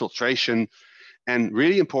process, filtration. And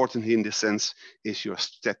really important in this sense is your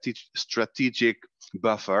strategic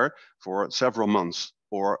buffer for several months,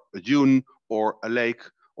 or a dune, or a lake,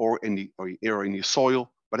 or in the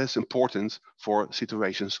soil. But it's important for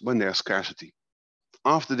situations when there's scarcity.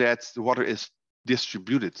 After that, the water is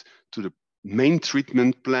distributed to the main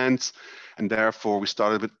treatment plants, and therefore we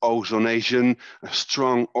started with ozonation, a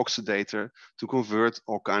strong oxidator to convert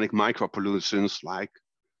organic micropollutants like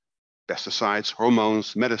pesticides,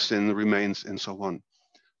 hormones, medicine remains, and so on.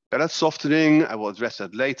 Pellet softening, I will address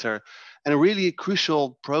that later. And a really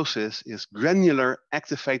crucial process is granular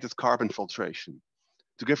activated carbon filtration.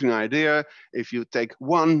 To give you an idea, if you take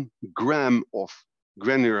 1 gram of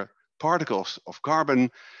granular particles of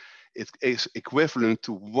carbon, it is equivalent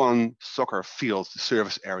to 1 soccer field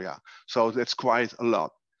surface area. So that's quite a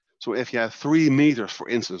lot. So if you have 3 meters, for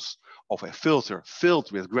instance, of a filter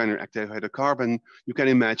filled with granular activated carbon, you can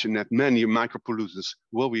imagine that many micropollutants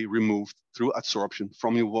will be removed through adsorption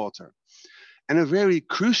from your water. And a very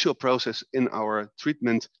crucial process in our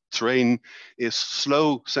treatment train is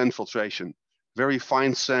slow sand filtration. very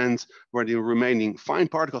fine sand where the remaining fine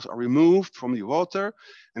particles are removed from the water,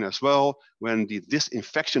 and as well when the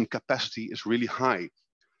disinfection capacity is really high.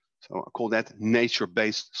 So I call that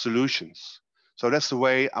nature-based solutions. So that's the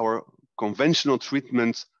way our conventional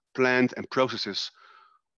treatment plant and processes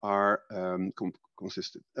are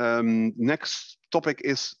consistent. Next topic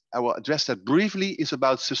is, I will address that briefly, is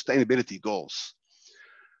about sustainability goals.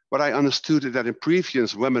 What I understood is that in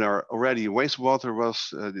previous webinar already wastewater was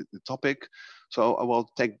the topic. So I will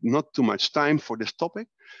take not too much time for this topic,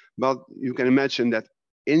 but you can imagine that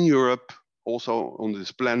in Europe, also on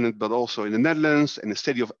this planet, but also in the Netherlands and the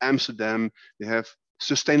city of Amsterdam, they have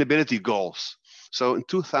sustainability goals. So in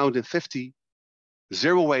 2050,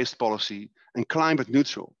 zero waste policy and climate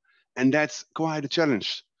neutral. And that's quite a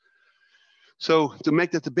challenge. So to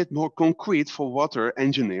make that a bit more concrete for water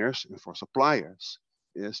engineers and for suppliers,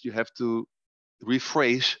 is you have to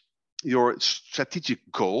rephrase your strategic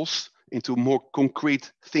goals into more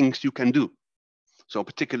concrete things you can do. So a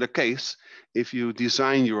particular case, if you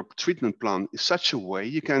design your treatment plant in such a way,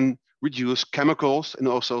 you can reduce chemicals and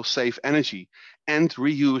also save energy and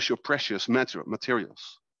reuse your precious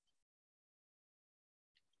materials.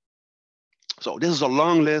 So this is a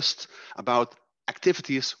long list about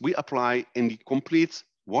activities we apply in the complete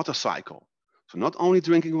water cycle. So not only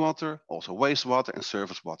drinking water, also wastewater and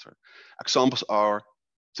surface water. Examples are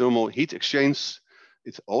thermal heat exchange.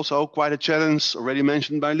 It's also quite a challenge, already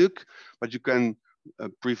mentioned by Luc, but you can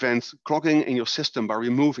prevent clogging in your system by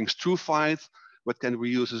removing struvite, what can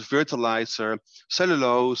reuse as fertilizer,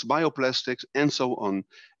 cellulose, bioplastics, and so on.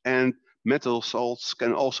 And metal salts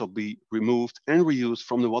can also be removed and reused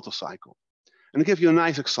from the water cycle. And I'll give you a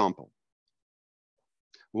nice example.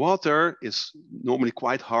 Water is normally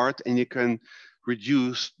quite hard, and you can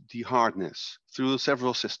reduce the hardness through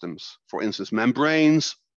several systems. For instance,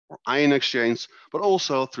 membranes or ion exchange, but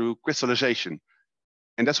also through crystallization.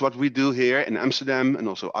 And that's what we do here in Amsterdam and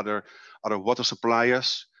also other water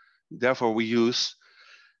suppliers. Therefore, we use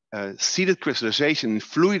seeded crystallization in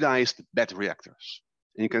fluidized bed reactors.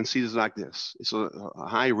 And you can see this like this. It's a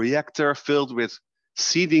high reactor filled with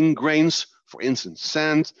seeding grains, for instance,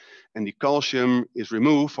 sand, and the calcium is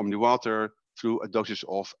removed from the water through a dosage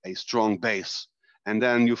of a strong base. And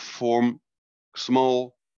then you form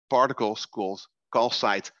small particles called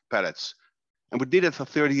calcite pellets. And we did it for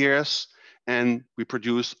 30 years, and we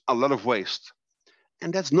produce a lot of waste.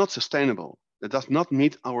 And that's not sustainable. That does not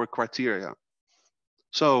meet our criteria.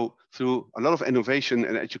 So through a lot of innovation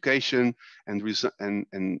and education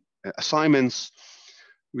and assignments,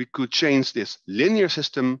 we could change this linear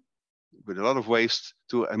system with a lot of waste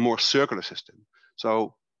to a more circular system.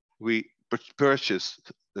 So we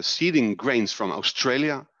purchased the seeding grains from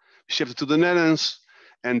Australia, shipped it to the Netherlands,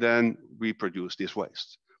 and then we produce this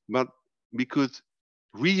waste. But we could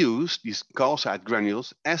reuse these calcite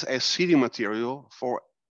granules as a seeding material for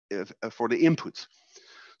the input.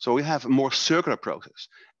 So we have a more circular process.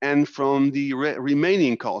 And from the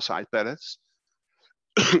remaining calcite pellets,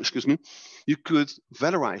 excuse me, you could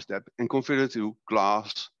valorize that and convert it to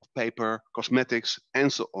glass, paper, cosmetics,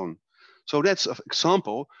 and so on. So that's an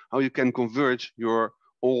example how you can convert your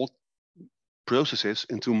old processes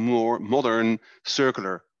into more modern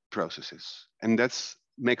circular processes. And that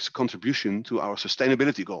makes a contribution to our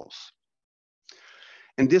sustainability goals.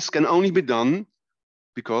 And this can only be done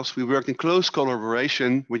because we worked in close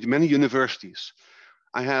collaboration with many universities.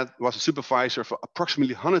 I was a supervisor for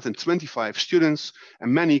approximately 125 students,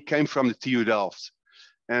 and many came from the TU Delft.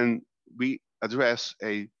 And we address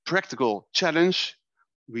a practical challenge.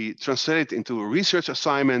 We translate it into research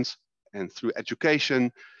assignments, and through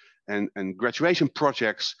education and graduation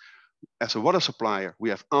projects. As a water supplier, we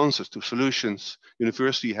have answers to solutions.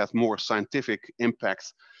 University have more scientific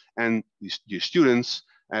impact, and the students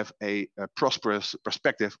have a prosperous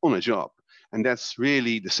perspective on a job. And that's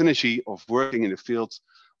really the synergy of working in the field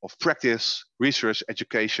of practice, research,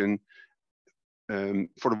 education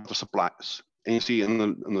for the water suppliers. And you see on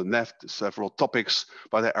the left several topics,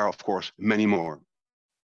 but there are of course many more.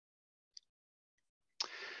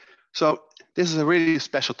 So this is a really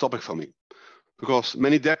special topic for me, because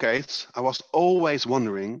many decades I was always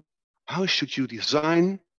wondering, how should you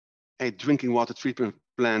design a drinking water treatment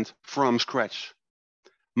plant from scratch?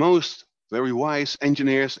 Most very wise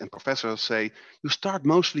engineers and professors say you start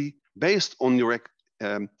mostly based on your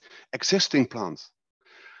existing plant.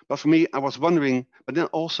 But for me, I was wondering, but then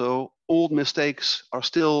also old mistakes are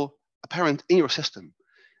still apparent in your system.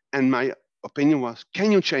 And my opinion was,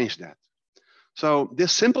 can you change that? So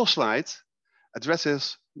this simple slide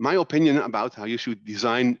addresses my opinion about how you should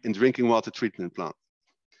design a drinking water treatment plant.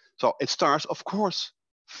 So it starts, of course,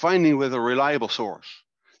 finding with a reliable source.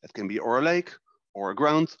 That can be or a lake, or a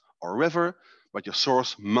ground, or a river, but your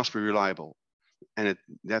source must be reliable. And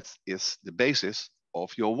that is the basis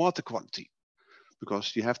of your water quality,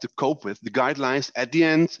 because you have to cope with the guidelines at the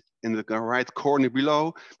end in the right corner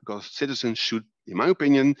below, because citizens should, in my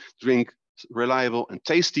opinion, drink reliable and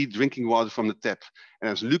tasty drinking water from the tap. And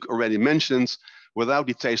as Luc already mentioned, without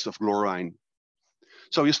the taste of chlorine.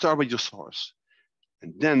 So you start with your source,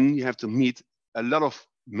 and then you have to meet a lot of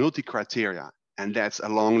multi-criteria, and that's a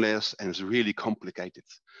long list and it's really complicated,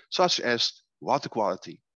 such as water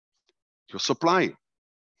quality, your supply,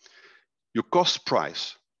 your cost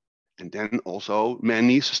price, and then also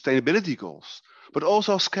many sustainability goals, but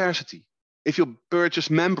also scarcity. If you purchase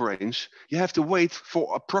membranes, you have to wait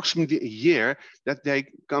for approximately a year that they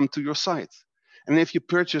come to your site. And if you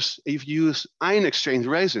use ion exchange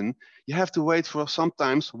resin, you have to wait for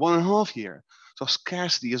sometimes 1.5 years. So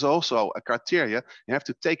scarcity is also a criteria you have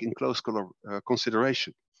to take in close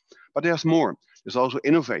consideration. But there's more. There's also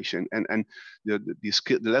innovation and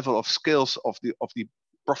the level of skills of the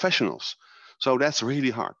professionals. So that's really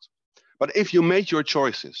hard. But if you make your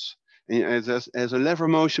choices, as a lever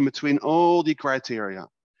motion between all the criteria,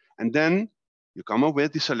 and then you come up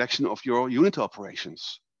with the selection of your unit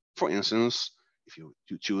operations. For instance, if you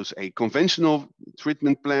choose a conventional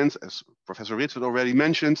treatment plant, as Professor Rietveld already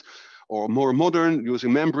mentioned, or more modern,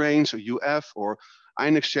 using membranes or UF or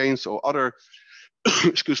ion exchange or other,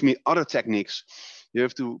 excuse me, other techniques, you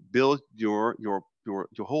have to build your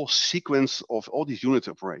whole sequence of all these unit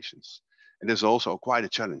operations. And there's also quite a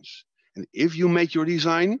challenge. And if you make your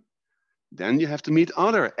design, then you have to meet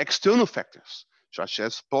other external factors, such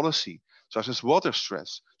as policy, such as water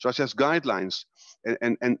stress, such as guidelines,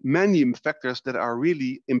 and many factors that are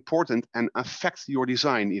really important and affect your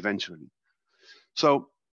design eventually. So,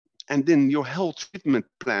 and then your whole treatment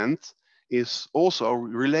plant is also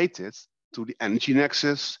related to the energy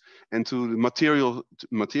nexus and to the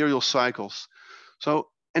material cycles. So,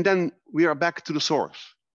 and then we are back to the source.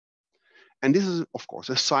 And this is, of course,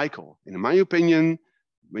 a cycle. In my opinion,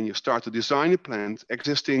 when you start to design a plant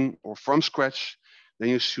existing or from scratch, then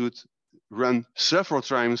you should run several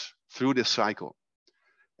times through this cycle.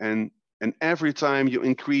 And every time you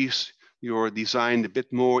increase your design a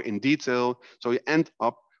bit more in detail, so you end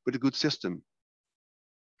up with a good system.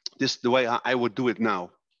 This is the way I would do it now.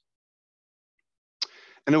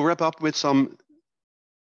 And I'll wrap up with some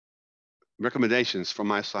recommendations from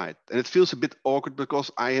my side. And it feels a bit awkward because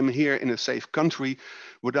I am here in a safe country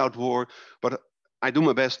without war, but I do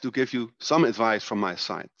my best to give you some advice from my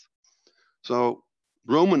side. So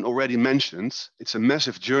Roman already mentioned, it's a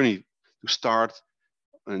massive journey to start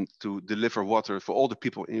and to deliver water for all the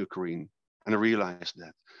people in Ukraine. And I realize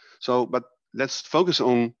that. So, but let's focus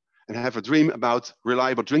on and have a dream about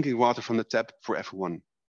reliable drinking water from the tap for everyone.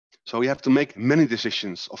 So we have to make many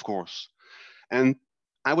decisions, of course. And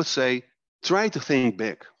I would say, try to think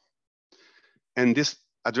big. And this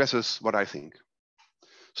addresses what I think.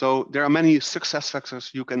 So there are many success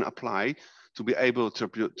factors you can apply to be able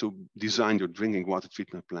to design your drinking water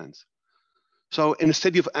treatment plant. So in the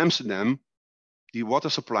city of Amsterdam, the water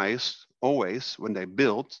suppliers always, when they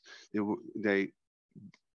build, they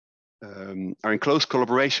are in close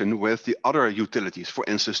collaboration with the other utilities, for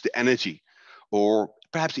instance, the energy, or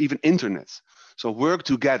perhaps even internet. So work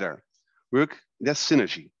together, that's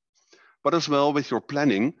synergy. But as well with your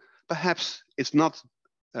planning, perhaps it's not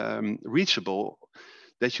reachable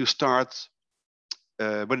that you start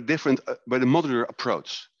with a modular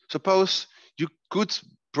approach. Suppose you could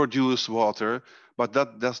produce water, but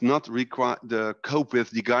that does not require the cope with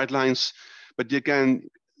the guidelines, but you can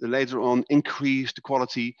later on increase the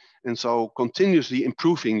quality and so continuously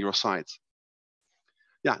improving your site.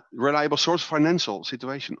 Yeah, reliable source financial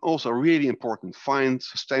situation, also really important. Find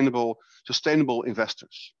sustainable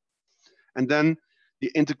investors. And then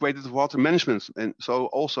the integrated water management. And so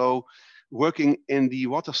also working in the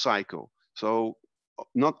water cycle. So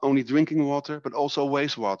not only drinking water, but also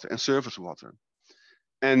wastewater and surface water.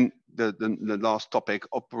 And the last topic,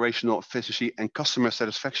 operational efficiency and customer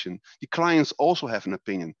satisfaction. The clients also have an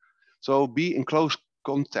opinion. So be in close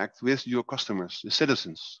contact with your customers, the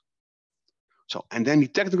citizens. So, and then the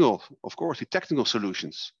technical, of course, the technical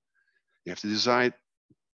solutions. You have to decide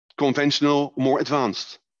conventional, more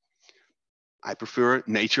advanced. I prefer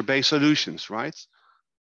nature-based solutions, right?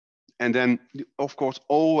 And then, of course,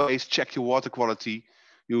 always check your water quality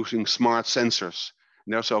using smart sensors.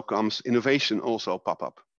 And there also comes innovation also pop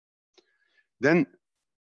up. Then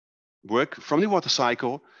work from the water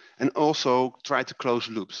cycle and also try to close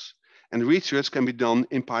loops. And research can be done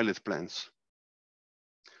in pilot plants.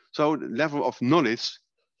 So the level of knowledge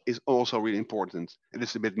is also really important. And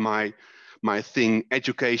it's a bit my my thing,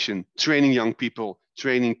 education, training young people,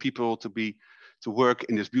 training people to work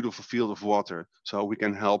in this beautiful field of water, so we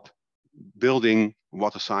can help building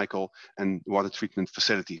water cycle and water treatment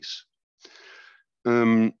facilities.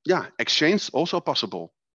 Yeah, exchange also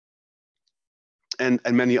possible, and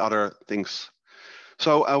many other things.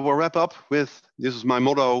 So I will wrap up with, this is my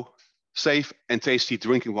motto: safe and tasty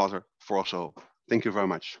drinking water for us all. Thank you very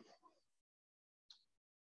much.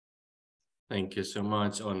 Thank you so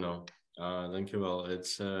much, Onno. Thank you. Well,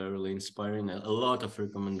 it's really inspiring. A lot of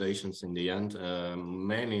recommendations in the end.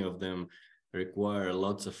 Many of them require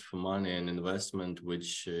lots of money and investment,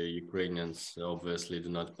 which Ukrainians obviously do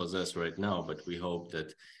not possess right now, but we hope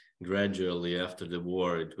that gradually after the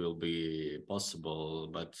war it will be possible.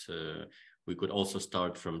 But we could also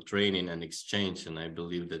start from training and exchange, and I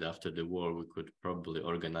believe that after the war we could probably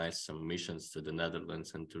organize some missions to the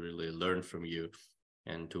Netherlands and to really learn from you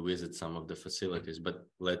and to visit some of the facilities. But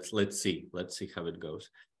let's see how it goes.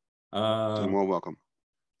 You're more welcome.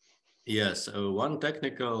 Yes, one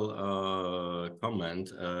technical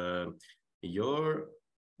comment.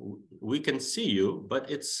 We can see you, but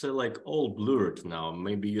it's like all blurred now.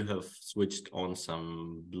 Maybe you have switched on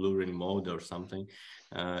some blurring mode or something.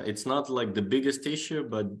 It's not like the biggest issue,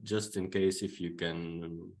 but just in case, if you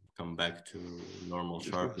can come back to normal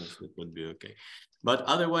sharpness, it would be okay. But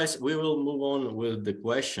otherwise, we will move on with the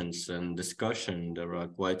questions and discussion. There are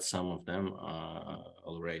quite some of them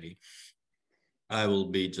already. I will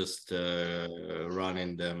be just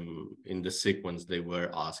running them in the sequence they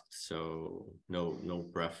were asked, so no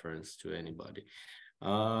preference to anybody.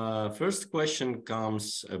 First question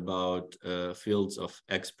comes about fields of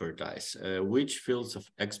expertise. Which fields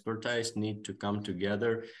of expertise need to come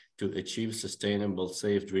together to achieve sustainable,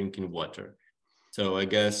 safe drinking water? So I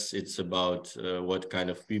guess it's about what kind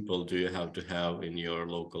of people do you have to have in your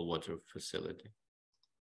local water facility?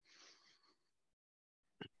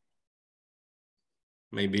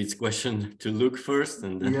 Maybe it's a question to Luke first,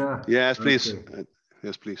 and then... Yeah. Yes, please. Okay.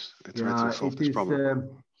 Yes, please. I try to solve it this problem.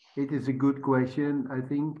 It is a good question, I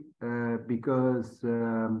think, because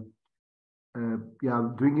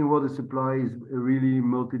drinking water supply is really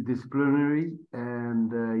multidisciplinary,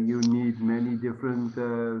 and you need many different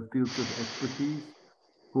fields of expertise.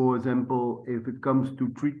 For example, if it comes to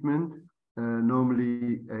treatment,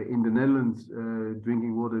 normally in the Netherlands,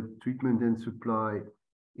 drinking water treatment and supply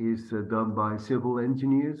is done by civil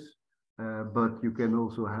engineers, but you can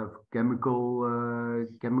also have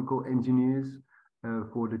chemical engineers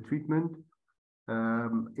for the treatment.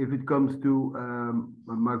 If it comes to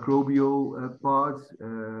microbial parts,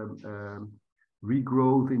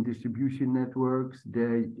 regrowth in distribution networks,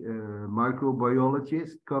 the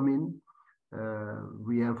microbiologists come in.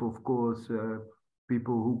 We have, of course,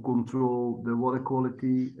 people who control the water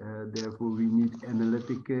quality, therefore we need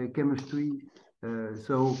analytic chemistry.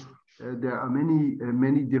 So there are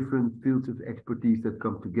many different fields of expertise that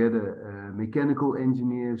come together. Mechanical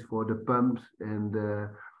engineers for the pumps and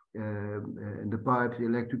the pipes,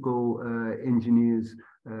 electrical engineers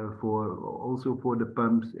also for the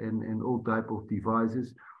pumps and all type of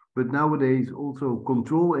devices. But nowadays also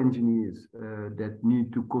control engineers that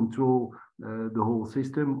need to control the whole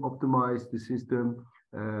system, optimize the system.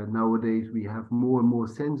 Nowadays we have more and more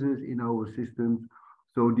sensors in our systems.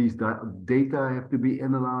 So these data have to be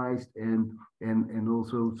analyzed, and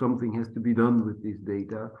also something has to be done with this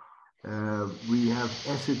data. We have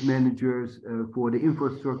asset managers for the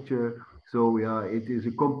infrastructure. So yeah, it is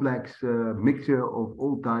a complex mixture of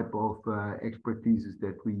all type of expertises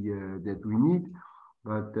that we need.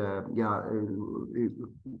 But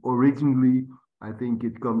originally, I think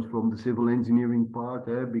it comes from the civil engineering part,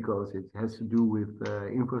 because it has to do with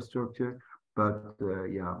infrastructure. But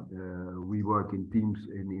we work in teams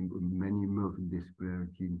and in many multidisciplinary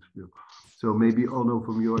teams. So maybe, Onno,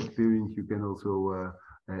 from your experience, you can also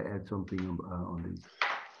add something on this.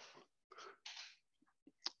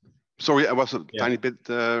 Sorry, I was a tiny bit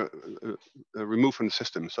removed from the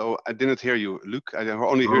system, so I didn't hear you, Luke. I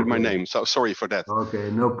only heard my name, so sorry for that.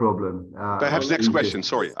 Okay, no problem. Perhaps next question.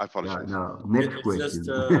 Sorry, I apologize. No, next question.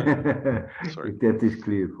 Sorry. If that is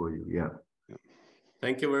clear for you, yeah.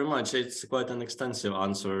 Thank you very much. It's quite an extensive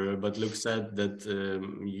answer, but Luke said that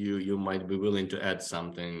you might be willing to add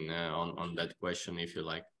something on that question if you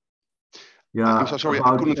like. Yeah, I'm so sorry,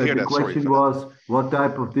 I couldn't hear that. The question was, what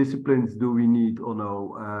type of disciplines do we need,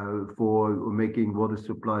 Onno, for making water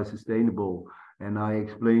supply sustainable? And I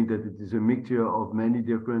explained that it is a mixture of many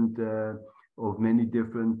different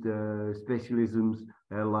specialisms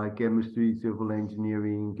like chemistry, civil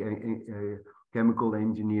engineering, chemical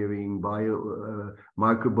engineering,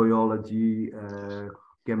 microbiology,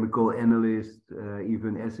 chemical analysts,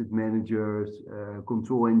 even asset managers,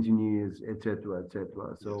 control engineers, etc.,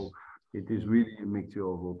 etc. So it is really a mixture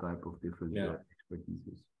of all type of different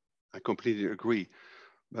expertises. I completely agree.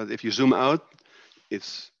 But if you zoom out,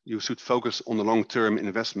 you should focus on the long-term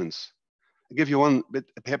investments. I'll give you one bit,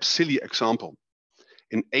 perhaps silly example.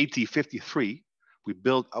 In 1853, we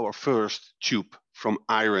built our first tube from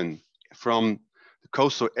iron, from the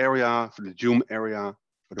coastal area, from the Dune area,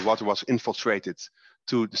 where the water was infiltrated,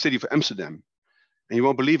 to the city of Amsterdam. And you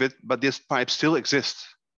won't believe it, but this pipe still exists.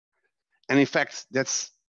 And in fact,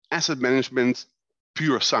 that's asset management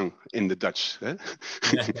pure sang in the Dutch. Eh?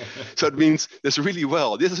 So it means this really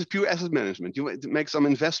well. This is pure asset management. You make some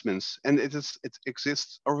investments, and it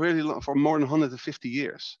exists already for more than 150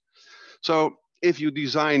 years. So if you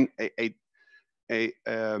design a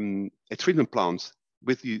treatment plant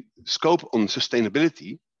with the scope on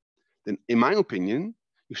sustainability, then in my opinion,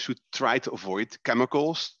 you should try to avoid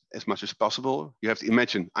chemicals as much as possible. You have to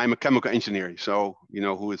imagine, I'm a chemical engineer, so you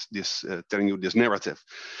know who is this telling you this narrative.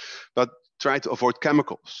 But try to avoid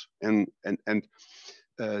chemicals, and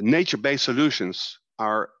nature-based solutions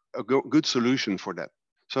are a good solution for that.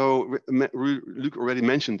 So Luc already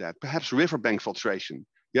mentioned that. Perhaps riverbank filtration.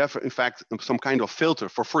 You have, in fact, some kind of filter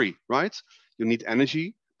for free, right? You need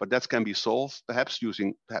energy, but that can be solved perhaps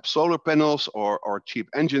using solar panels or cheap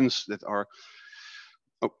engines that are,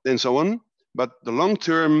 and so on. But the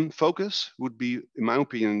long-term focus would be, in my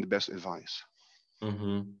opinion, the best advice.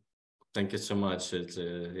 Mm-hmm. Thank you so much. It's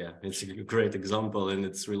it's a great example, and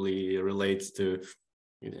it's really relates to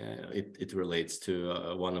it relates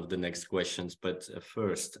to one of the next questions. But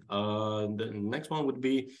first, the next one would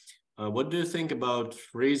be, what do you think about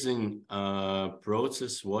freezing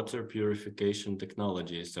process water purification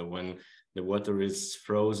technology? So when the water is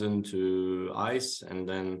frozen to ice and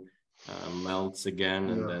then melts again,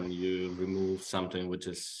 and then you remove something which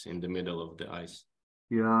is in the middle of the ice.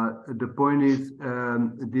 Yeah, the point is,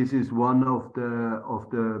 this is one of the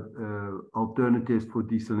alternatives for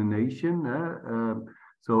desalination.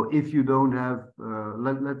 So if you don't have,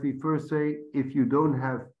 let me first say, if you don't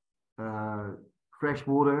have fresh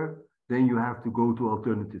water, then you have to go to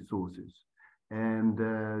alternative sources. And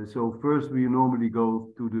so first we normally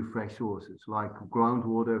go to the fresh sources like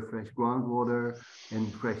groundwater, fresh groundwater,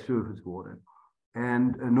 and fresh surface water.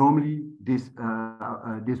 And normally this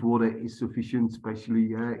water is sufficient,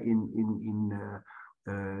 especially in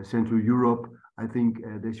Central Europe. I think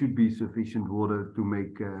there should be sufficient water to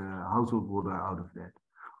make household water out of that.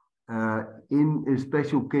 In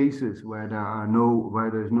special cases where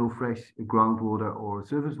there's no fresh groundwater or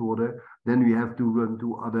surface water, then we have to run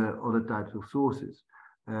to other types of sources.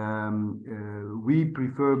 We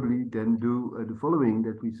preferably then do the following: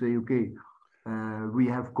 that we say, okay, we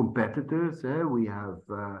have competitors. We have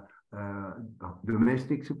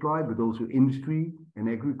domestic supply, but also industry and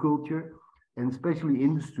agriculture, and especially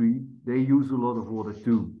industry. They use a lot of water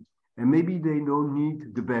too. And maybe they don't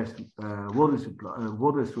need the best water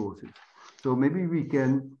sources. So maybe we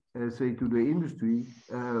can say to the industry,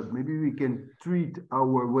 maybe we can treat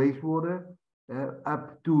our wastewater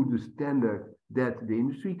up to the standard that the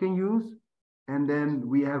industry can use. And then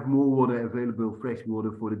we have more water available, fresh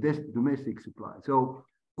water for the domestic supply. So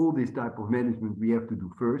all this type of management we have to do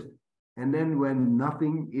first. And then when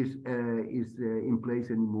nothing is in place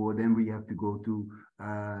anymore, then we have to go to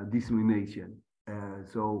desalination.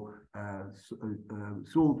 Salt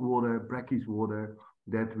water, brackish water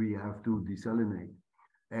that we have to desalinate.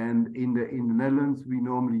 And in the Netherlands, we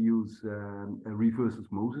normally use reverse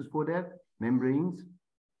osmosis for that, membranes,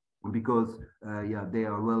 because they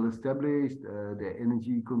are well established, their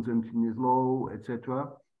energy consumption is low, etc.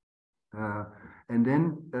 And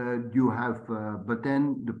then you have, but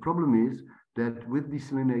then the problem is that with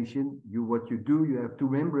desalination, you have two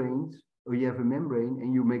membranes, or you have a membrane,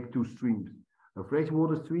 and you make two streams. A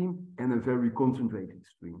freshwater stream and a very concentrated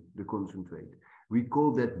stream, the concentrate. We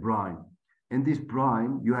call that brine. And this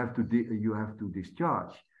brine you have to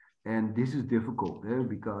discharge. And this is difficult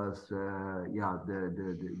because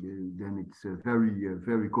then it's a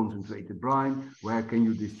very concentrated brine. Where can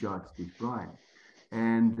you discharge this brine?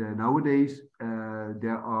 And nowadays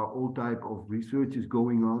there are all type of researches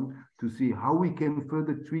going on to see how we can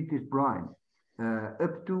further treat this brine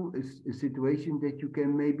up to a situation that you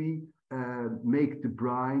can maybe make the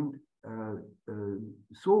brine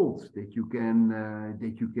salts that you can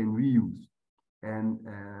reuse, and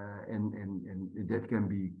that can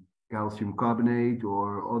be calcium carbonate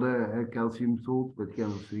or other calcium salts, but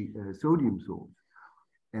can also be sodium salts.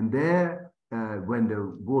 And there, when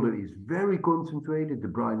the water is very concentrated, the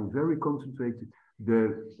brine is very concentrated,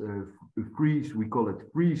 freeze, we call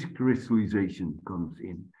it freeze crystallization comes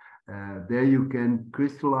in. There you can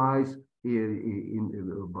crystallize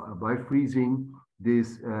by freezing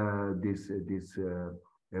this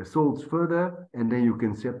salts further, and then you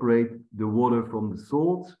can separate the water from the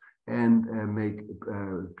salts and make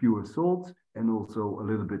pure salts and also a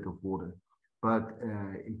little bit of water. But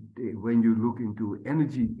when you look into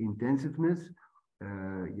energy intensiveness,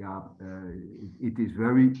 it is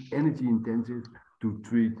very energy intensive to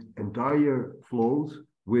treat entire flows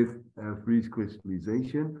with freeze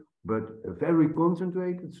crystallization, but a very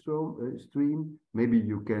concentrated stream, maybe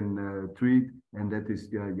you can treat, and that is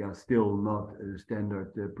still not a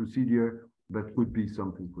standard procedure, but could be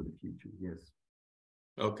something for the future, yes.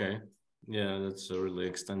 Okay, yeah, that's a really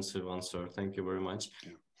extensive answer. Thank you very much.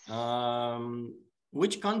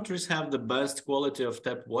 Which countries have the best quality of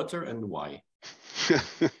tap water and why?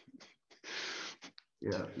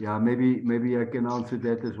 Maybe I can answer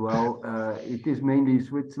that as well. It is mainly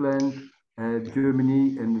Switzerland,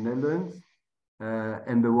 Germany, and the Netherlands.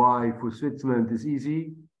 And the why for Switzerland is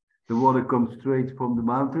easy. The water comes straight from the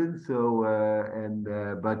mountain, so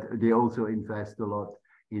but they also invest a lot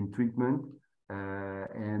in treatment.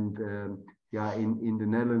 In the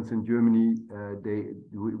Netherlands and Germany,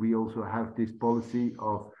 we also have this policy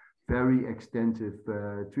of very extensive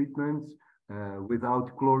treatments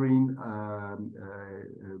without chlorine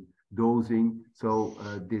dosing. So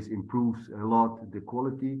this improves a lot the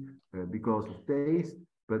quality because of taste.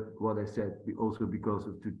 But what I said, also because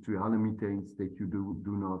of the trihalomethanes that you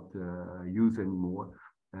do not use anymore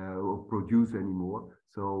or produce anymore.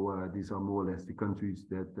 So these are more or less the countries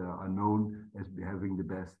that are known as having the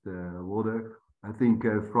best water. I think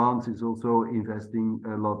France is also investing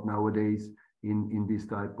a lot nowadays in this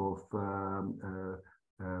type of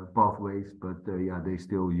pathways, but they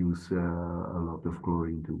still use a lot of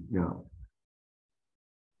chlorine too. Yeah.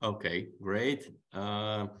 Okay, great.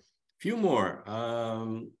 Few more.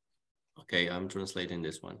 Okay, I'm translating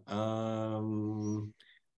this one.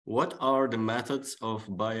 What are the methods of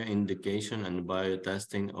bioindication and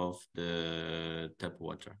biotesting of the tap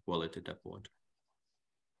water, quality tap water?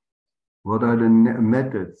 What are the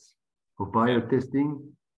methods of biotesting?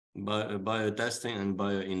 Biotesting and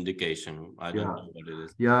bioindication. I don't know what it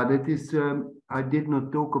is. Yeah, that is, I did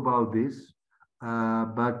not talk about this,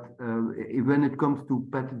 but when it comes to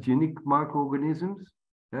pathogenic microorganisms,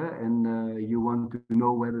 and you want to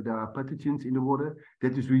know whether there are pathogens in the water,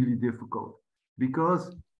 that is really difficult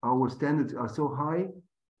because our standards are so high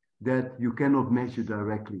that you cannot measure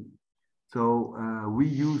directly. So we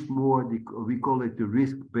use more, we call it the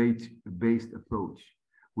risk-based approach.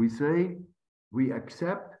 We say we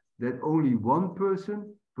accept that only one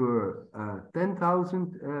person per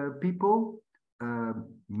 10,000 people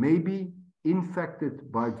may be infected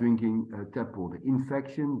by drinking tap water.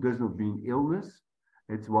 Infection does not mean illness.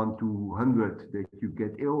 It's 1 to 100 that you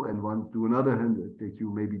get ill and 1 to another 100 that you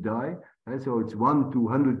maybe die. And so it's 1 to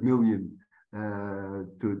 100 million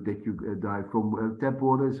that you die from tap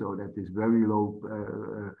water. So that is very low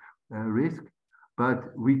risk.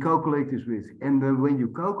 But we calculate this risk. And then when you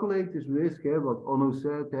calculate this risk, what Onno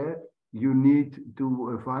said, you need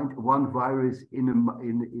to find one virus in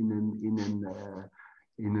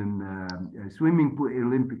a swimming pool,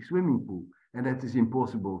 Olympic swimming pool. And that is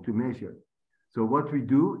impossible to measure. So what we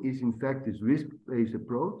do is, in fact, this risk-based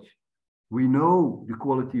approach. We know the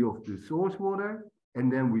quality of the source water, and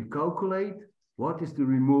then we calculate what is the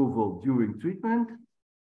removal during treatment.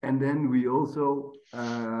 And then we also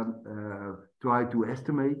try to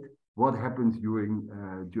estimate what happens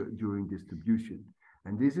during distribution.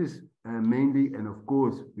 And this is mainly, and of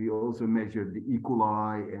course, we also measure the E.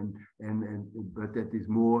 coli, but that is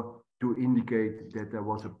more to indicate that there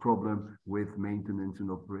was a problem with maintenance and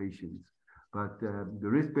operations. But the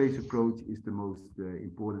risk-based approach is the most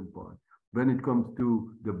important part. When it comes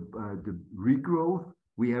to the regrowth,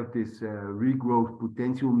 we have this regrowth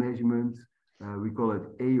potential measurements. We call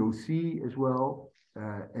it AOC as well,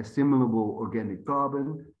 assimilable organic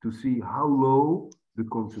carbon, to see how low the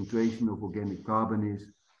concentration of organic carbon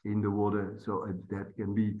is in the water, so that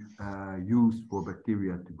can be used for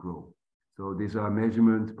bacteria to grow. So these are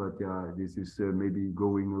measurements, but this is maybe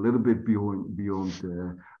going a little bit beyond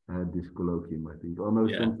this colloquium, I think.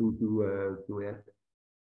 Almost something to add.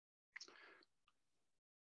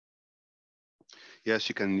 Yes,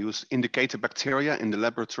 you can use indicator bacteria in the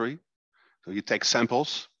laboratory. So you take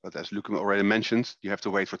samples, but as Luca already mentioned, you have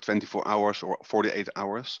to wait for 24 hours or 48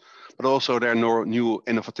 hours. But also there are new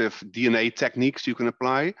innovative DNA techniques you can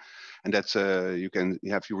apply, and that's you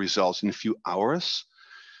have your results in a few hours.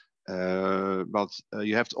 but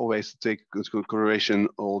you have to always take into consideration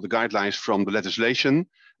all the guidelines from the legislation,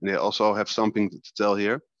 and they also have something to tell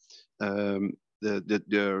here.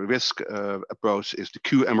 The risk approach is the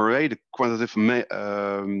QMRA, the quantitative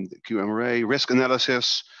QMRA risk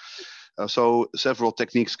analysis. So several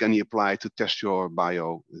techniques can be applied to test your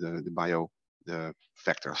the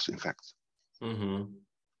factors, in fact. Mm-hmm.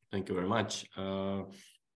 Thank you very much.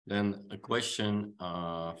 Then a question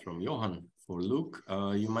from Johan for Luke.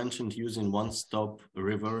 You mentioned using one-stop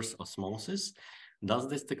reverse osmosis. Does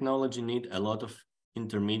this technology need a lot of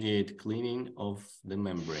intermediate cleaning of the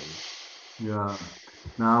membrane? Yeah.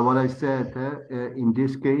 Now, what I said in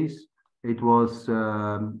this case, it was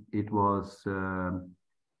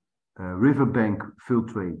riverbank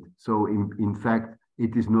filtrate. So in fact,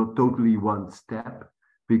 it is not totally one step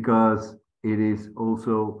because it is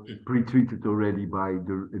also pre-treated already by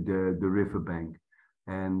the riverbank.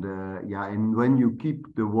 And yeah, and when you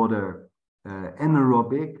keep the water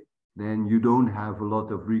anaerobic, then you don't have a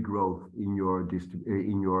lot of regrowth in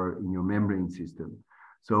your membrane system.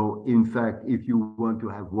 So in fact, if you want to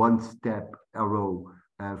have one step arrow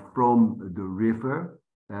from the river,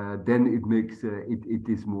 then it makes it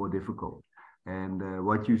is more difficult. And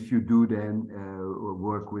what you should do then,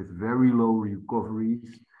 work with very low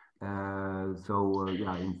recoveries.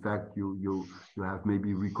 Yeah, in fact, you have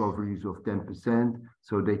maybe recoveries of 10%,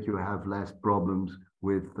 so that you have less problems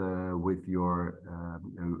with your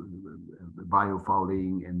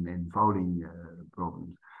biofouling and fouling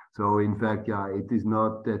problems. So in fact, yeah, it is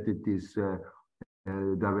not that it is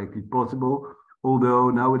directly possible.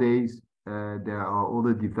 Although nowadays there are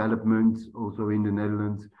other developments also in the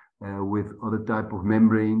Netherlands with other type of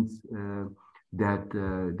membranes that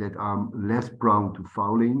are less prone to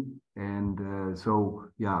fouling, and so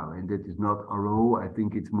yeah, and that is not RO. I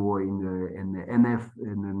think it's more in the NF,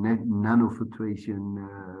 in the nanofiltration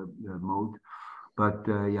mode. But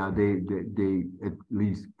yeah, they at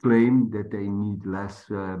least claim that they need less.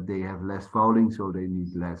 They have less fouling, so they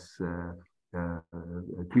need less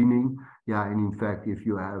cleaning. Yeah, and in fact, if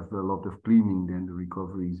you have a lot of cleaning, then the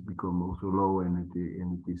recoveries become also low, and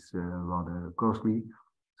it is rather costly.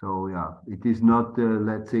 So yeah, it is not,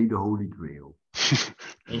 let's say, the holy grail.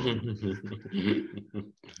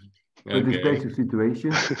 But in special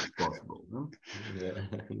situations, it's possible. No? Yeah,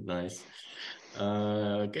 nice.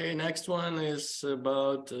 Okay, next one is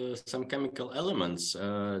about some chemical elements.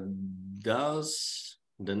 Does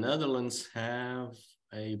the Netherlands have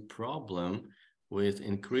a problem with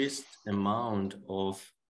increased amount of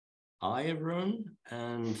iron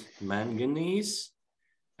and manganese?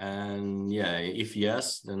 And yeah, if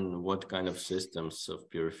yes, then what kind of systems of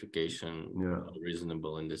purification are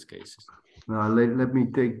reasonable in these cases? Now, let me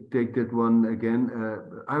take that one again.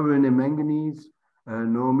 Iron and manganese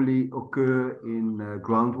normally occur in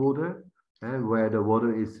groundwater, where the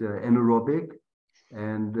water is anaerobic.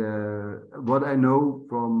 And what I know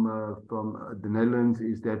from the Netherlands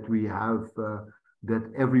is that we have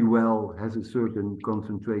that every well has a certain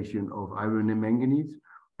concentration of iron and manganese,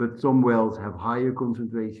 but some wells have higher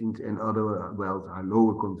concentrations and other wells are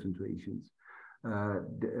lower concentrations.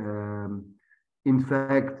 In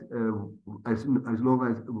fact, as long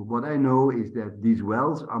as what I know is that these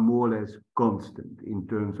wells are more or less constant in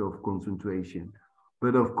terms of concentration.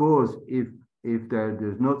 But of course, if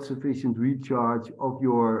there's not sufficient recharge of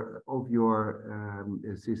your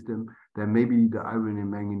system, then maybe the iron and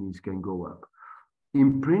manganese can go up.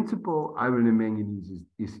 In principle, iron and manganese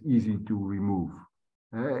is easy to remove.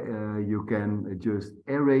 You can just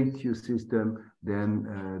aerate your system, then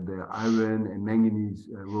the iron and manganese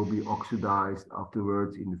will be oxidized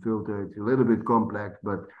afterwards in the filter. It's a little bit complex,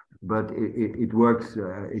 but it works.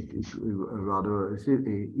 It's rather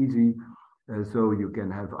easy. So you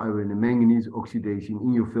can have iron and manganese oxidation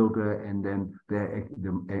in your filter, and then the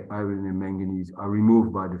iron and manganese are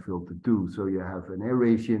removed by the filter too. So you have an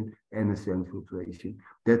aeration and a sand filtration.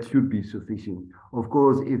 That should be sufficient. Of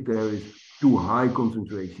course, if there is too high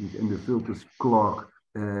concentrations and the filters clog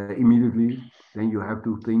immediately, then you have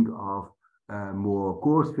to think of more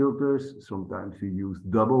coarse filters. Sometimes we use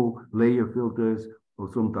double layer filters, or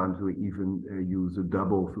sometimes we even use a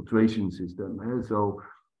double filtration system. So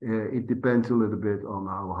it depends a little bit on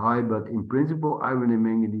how high, but in principle, iron and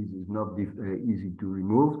manganese is not easy to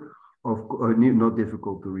remove, not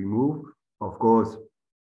difficult to remove. Of course,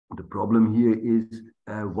 the problem here is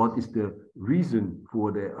what is the reason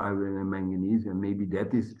for the iron and manganese, and maybe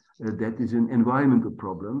that is an environmental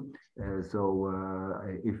problem. So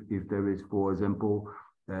if there is, for example,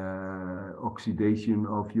 oxidation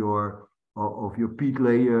of your of your peat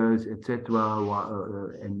layers, etc.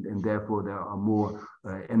 And therefore there are more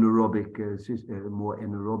anaerobic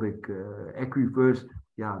aquifers.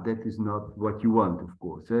 Yeah, that is not what you want, of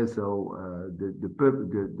course. So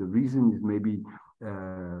the reason is maybe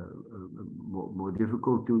more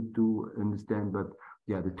difficult to understand, but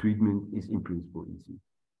yeah, the treatment is in principle easy.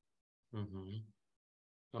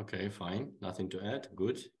 Okay, fine. Nothing to add.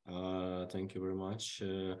 Good. Thank you very much.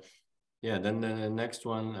 Yeah, then the next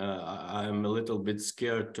one, I'm a little bit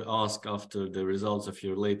scared to ask after the results of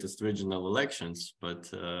your latest regional elections, but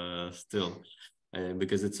still,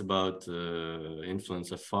 because it's about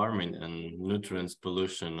influence of farming and nutrients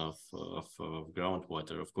pollution of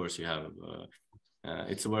groundwater. Of course, you have,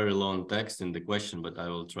 it's a very long text in the question, but I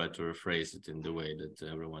will try to rephrase it in the way that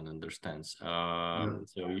everyone understands.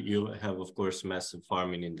 So you have, of course, massive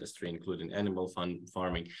farming industry, including animal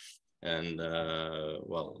farming. And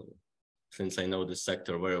well, since I know this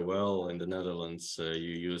sector very well, in the Netherlands,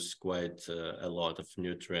 you use quite a lot of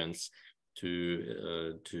nutrients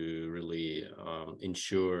to really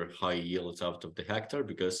ensure high yields out of the hectare,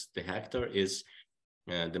 because the hectare is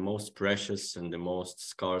the most precious and the most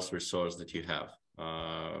scarce resource that you have,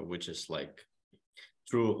 which is like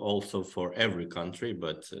true also for every country,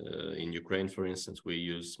 but in Ukraine, for instance, we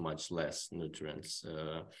use much less nutrients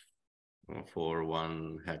for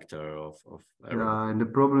 1 hectare of yeah, and the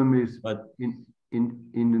problem is, but in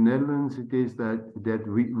the Netherlands, it is that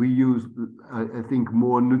we use I think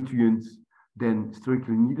more nutrients than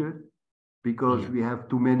strictly needed, because we have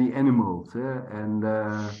too many animals, and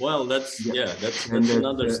well, that's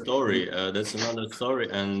another story. That's another story,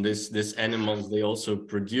 and this animals, they also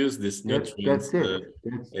produce this nutrients.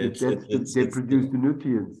 They produce the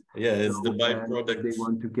nutrients. Yeah, it's the byproduct. They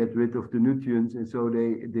want to get rid of the nutrients, and so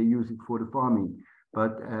they use it for the farming.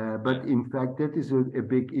 But in fact, that is a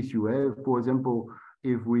big issue. For example,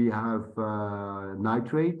 if we have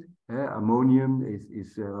nitrate, ammonium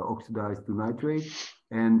is oxidized to nitrate,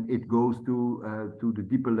 and it goes to the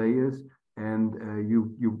deeper layers, and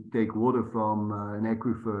you take water from an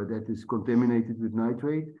aquifer that is contaminated with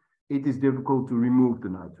nitrate. It is difficult to remove the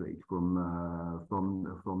nitrate from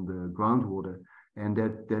the groundwater, and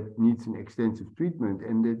that needs an extensive treatment.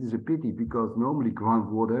 And that is a pity, because normally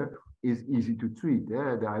groundwater is easy to treat.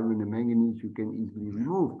 The iron and manganese you can easily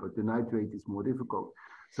remove, but the nitrate is more difficult.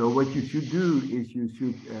 So what you should do is you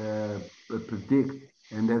should predict,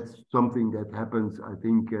 and that's something that happens, I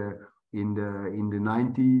think, in the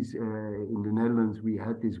 90s. In the Netherlands, we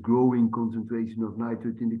had this growing concentration of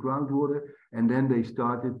nitrate in the groundwater, and then they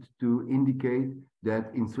started to indicate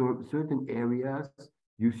that in certain areas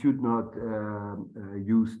you should not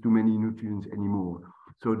use too many nutrients anymore,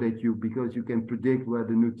 so that because you can predict where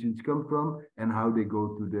the nutrients come from and how they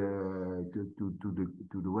go to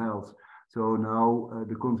the wells. So now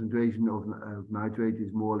the concentration of nitrate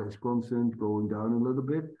is more or less constant, going down a little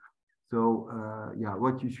bit. So yeah,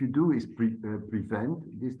 what you should do is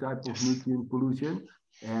prevent this type of nutrient pollution,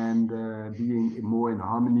 and being more in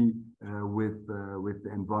harmony with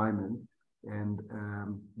the environment. And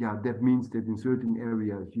yeah, that means that in certain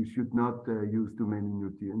areas you should not use too many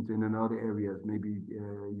nutrients, and in other areas maybe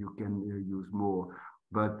you can use more.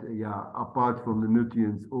 But yeah, apart from the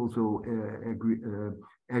nutrients, also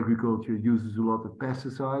agriculture uses a lot of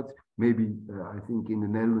pesticides. Maybe I think in the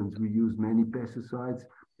Netherlands we use many pesticides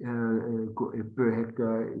per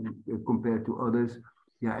hectare compared to others.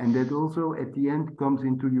 Yeah, and that also at the end comes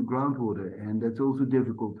into your groundwater, and that's also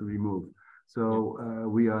difficult to remove. So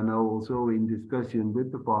we are now also in discussion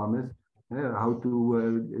with the farmers how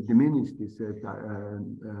to diminish this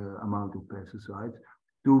amount of pesticides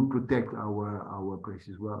to protect our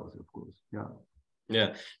precious wells, of course. Yeah.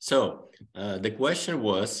 Yeah. So the question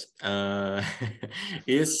was,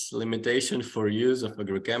 is limitation for use of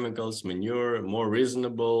agrochemicals, manure, more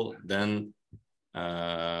reasonable than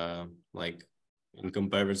like in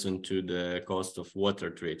comparison to the cost of water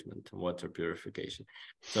treatment, water purification?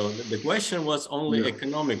 So the question was only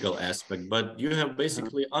economical aspect, but you have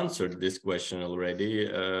basically answered this question already,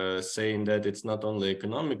 saying that it's not only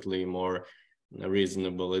economically more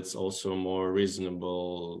reasonable, it's also more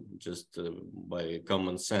reasonable just by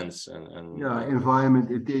common sense and yeah, environment.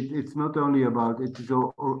 It's not only about, it is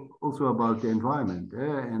also about the environment,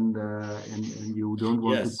 and you don't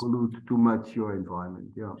want to pollute too much your environment.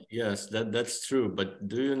 Yeah. Yes, that's true. But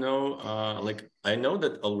do you know, like I know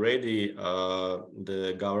that already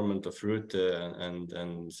the government of Rutte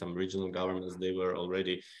and some regional governments, they were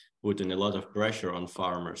already putting a lot of pressure on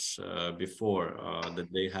farmers before, that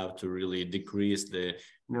they have to really decrease the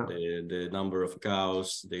number of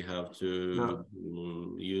cows. They have to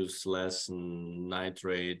use less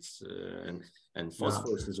nitrates and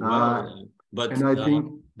phosphorus as well. And I think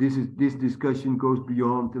this discussion goes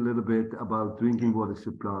beyond a little bit about drinking water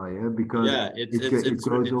supply, because it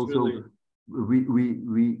goes also. Really...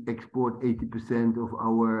 We export 80% of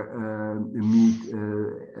our meat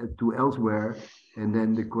to elsewhere, and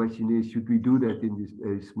then the question is, should we do that in this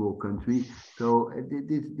small country? So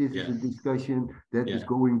this is a discussion that is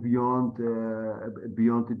going beyond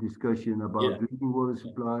the discussion about drinking water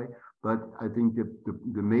supply. But I think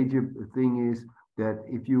the major thing is that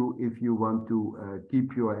if you want to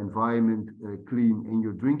keep your environment clean and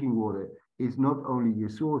your drinking water is not only your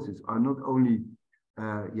sources are not only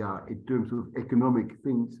in terms of economic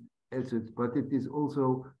assets, but it is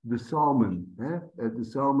also the salmon, the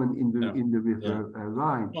salmon in the river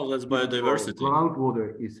Rhine. Well, that's biodiversity. If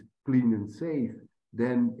groundwater is clean and safe,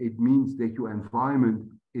 then it means that your environment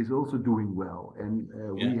is also doing well, and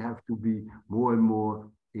we have to be more and more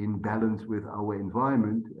in balance with our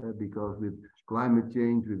environment, because with climate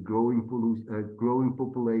change, with growing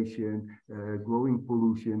population, growing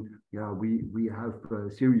pollution, we have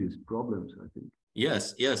serious problems, I think.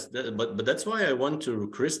 Yes, but that's why I want to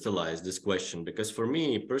crystallize this question, because for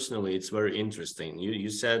me personally, it's very interesting. You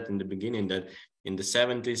said in the beginning that in the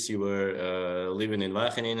 70s you were living in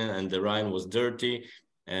Wageningen and the Rhine was dirty,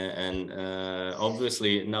 and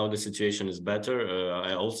obviously now the situation is better.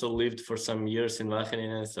 I also lived for some years in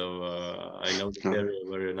Wageningen, so I know the area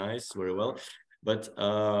very well. But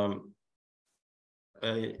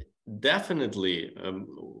definitely.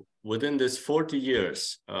 Within this 40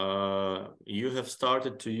 years, you have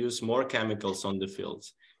started to use more chemicals on the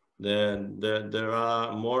fields. There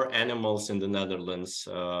are more animals in the Netherlands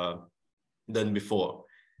than before.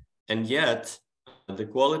 And yet, the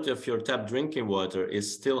quality of your tap drinking water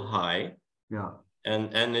is still high. Yeah.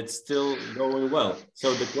 And it's still going well.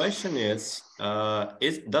 So the question is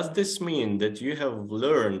does this mean that you have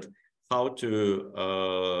learned how to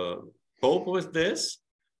cope with this?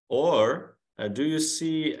 Or do you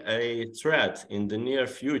see a threat in the near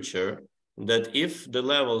future that if the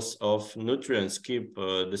levels of nutrients keep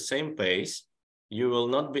the same pace, you will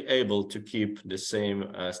not be able to keep the same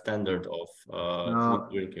standard of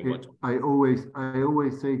drinking water? I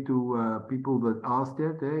always say to people that ask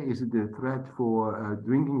that, is it a threat for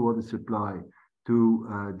drinking water supply to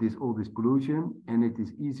all this pollution? And it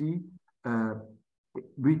is easy.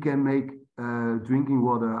 We can make drinking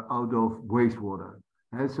water out of wastewater.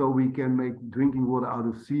 So we can make drinking water out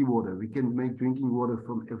of seawater. We can make drinking water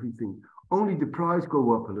from everything. Only the price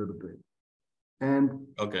go up a little bit. And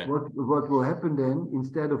what will happen then,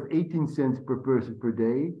 instead of 18 cents per person per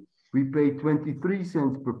day, we pay 23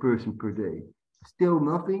 cents per person per day. Still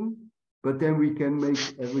nothing, but then we can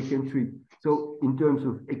treat. So in terms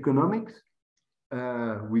of economics,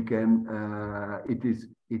 it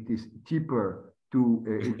is cheaper to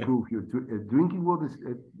improve your drinking water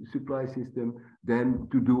supply system than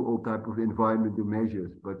to do all type of environmental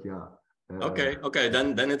measures. But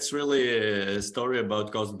then it's really a story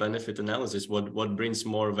about cost benefit analysis. What brings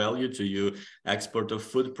more value to you, export of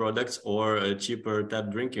food products or cheaper tap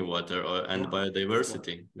drinking water and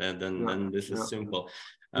biodiversity? Then this is simple.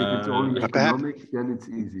 If it's only economics, then it's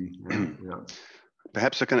easy.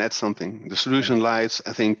 Perhaps I can add something. The solution lies,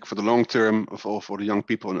 I think, for the long term for the young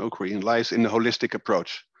people in Ukraine, lies in the holistic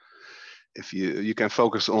approach. If you can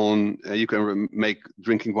focus on, you can make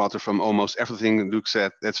drinking water from almost everything Luke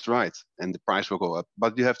said, that's right, and the price will go up.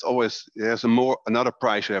 But you have to always, there's another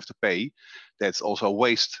price you have to pay. That's also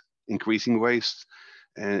waste, increasing waste,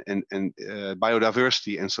 and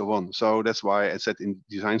biodiversity and so on. So that's why I said in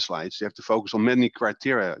design slides, you have to focus on many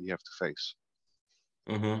criteria you have to face.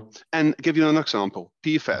 And give you an example,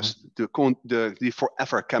 PFAS, the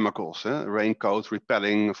forever chemicals, raincoat,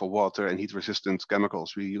 repelling for water and heat resistant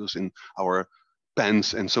chemicals we use in our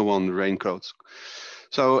pants and so on, raincoats.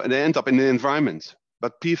 So they end up in the environment,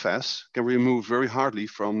 but PFAS can be removed very hardly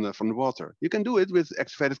from the water. You can do it with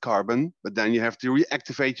activated carbon, but then you have to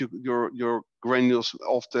reactivate your granules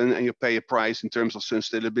often, and you pay a price in terms of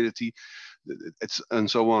sustainability, and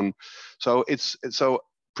so on. So so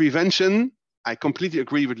prevention. I completely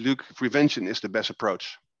agree with Luke. Prevention is the best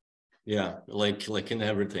approach. Yeah, like in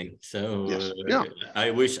everything. So yes.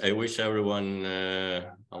 I wish everyone,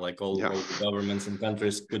 like all the governments and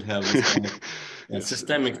countries, could have this kind of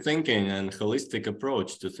systemic thinking and holistic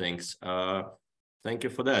approach to things. Thank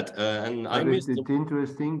you for that. And I missed. It's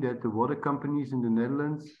interesting that the water companies in the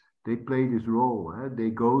Netherlands they play this role. They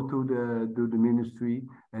go to the ministry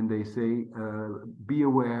and they say, be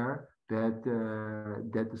aware that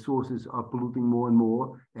the sources are polluting more and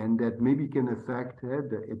more, and that maybe can affect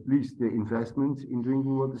at least the investments in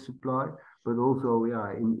drinking water supply, but also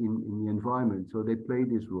in the environment. So they play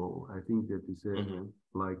this role. I think that is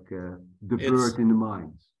like the bird in the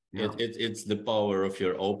mines. Yeah. It's the power of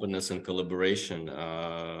your openness and collaboration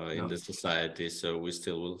in the society. So we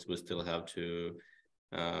still have to.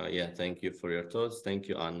 Thank you for your thoughts. Thank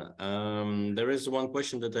you, Anna. There is one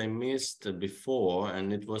question that I missed before,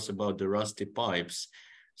 and it was about the rusty pipes.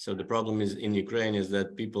 So the problem is in Ukraine is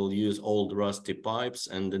that people use old rusty pipes,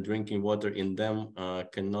 and the drinking water in them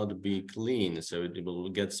cannot be clean, so it will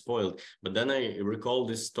get spoiled. But then I recall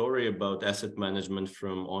this story about asset management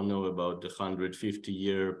from Ono about the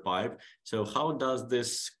 150-year pipe. So how does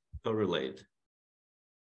this correlate?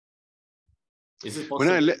 Is it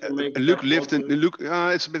possible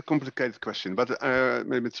it's a bit complicated question, but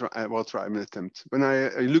maybe I will try an attempt. When I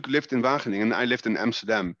lived in Wageningen, I lived in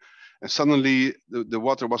Amsterdam, and suddenly the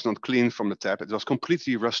water was not clean from the tap. It was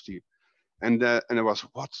completely rusty, and I was,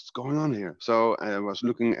 what's going on here? So I was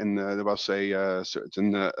looking, and there was a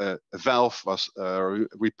valve was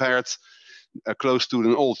repaired close to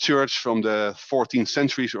an old church from the 14th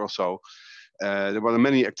centuries or so. There were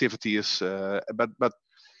many activities,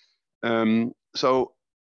 so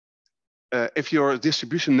if your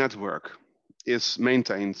distribution network is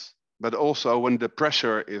maintained, but also when the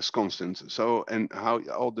pressure is constant, so and how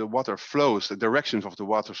all the water flows, the directions of the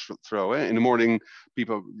water flow. In the morning,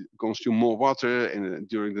 people consume more water, and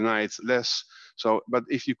during the night less. So, but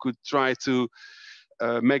if you could try to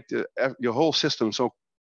make your whole system so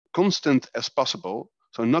constant as possible,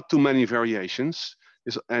 so not too many variations,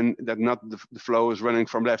 and that not the flow is running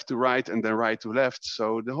from left to right and then right to left.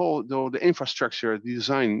 So the infrastructure, the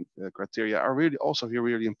design criteria are really also here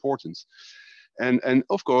really important. And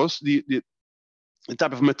of course the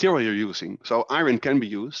type of material you're using. So iron can be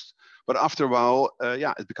used, but after a while,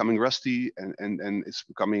 it's becoming rusty and it's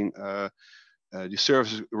becoming the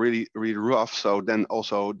surface is really rough. So then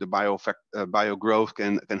also the bio growth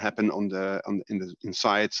can happen on the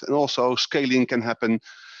insides, and also scaling can happen.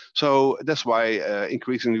 So that's why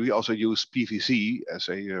increasingly we also use PVC as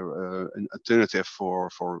an alternative for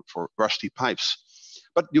rusty pipes.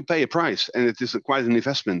 But you pay a price, and it is quite an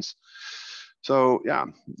investment. So yeah,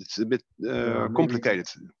 it's a bit complicated.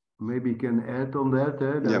 Maybe can add on that.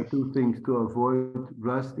 There are two things to avoid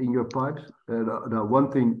rust in your pipes. One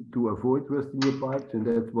thing to avoid rust in your pipes, and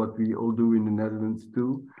that's what we all do in the Netherlands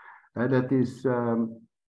too. That is.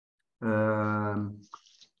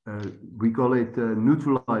 We call it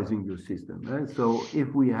neutralizing your system. So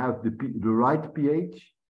if we have the right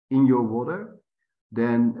pH in your water,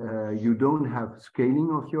 then you don't have scaling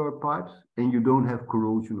of your pipes and you don't have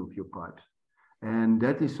corrosion of your pipes. And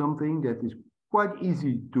that is something that is quite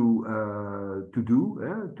easy to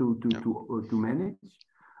manage.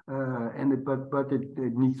 But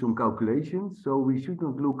it needs some calculations. So we should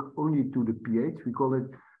not look only to the pH, we call it,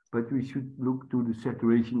 but we should look to the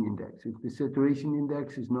saturation index. If the saturation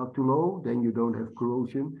index is not too low, then you don't have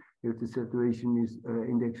corrosion. If the saturation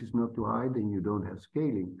index is not too high, then you don't have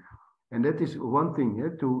scaling. And that is one thing.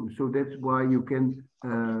 So that's why you can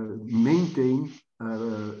maintain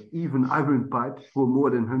even iron pipes for more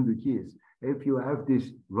than 100 years if you have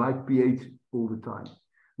this right pH all the time.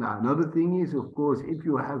 Now, another thing is, of course, if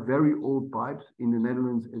you have very old pipes in the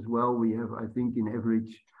Netherlands as well, we have, I think, in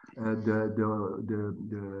average, the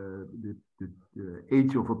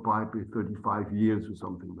age of a pipe is 35 years or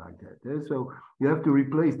something like that. So you have to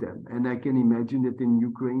replace them. And I can imagine that in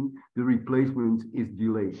Ukraine, the replacement is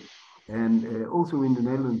delayed. And also in the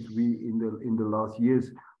Netherlands, in the last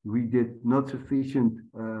years, we did not sufficient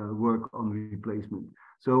work on replacement.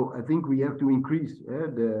 So I think we have to increase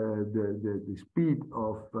the speed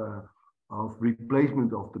of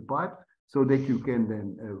replacement of the pipe, so that you can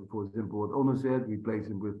then, for example, what Onno said, replace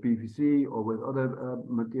them with PVC or with other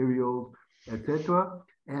materials, etc.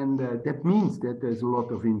 And that means that there's a lot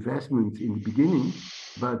of investments in the beginning,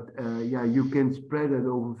 but you can spread it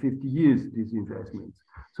over 50 years, these investments.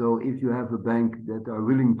 So if you have a bank that are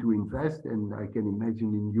willing to invest, and I can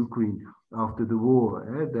imagine in Ukraine after the war,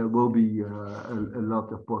 there will be a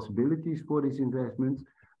lot of possibilities for these investments,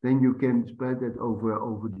 then you can spread that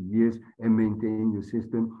over the years and maintain your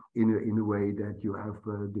system in a way that you have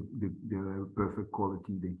the perfect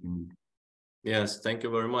quality that you need. Yes, thank you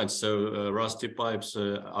very much. So rusty pipes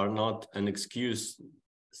are not an excuse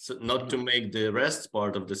not to make the rest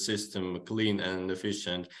part of the system clean and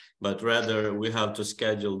efficient, but rather we have to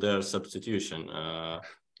schedule their substitution.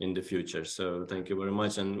 in the future. So thank you very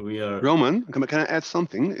much. And we are... Roman, can I add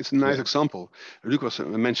something? It's a nice Yeah. example. Luc was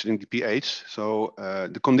mentioning the pH, so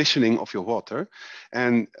the conditioning of your water.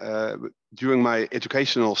 And during my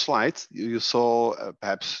educational slide, you saw,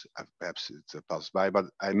 perhaps it passed by, but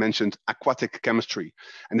I mentioned aquatic chemistry.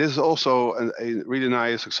 And this is also a really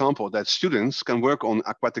nice example that students can work on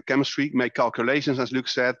aquatic chemistry, make calculations, as Luc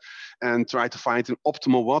said, and try to find an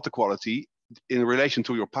optimal water quality in relation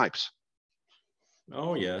to your pipes.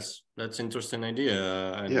 Oh, yes, that's interesting idea.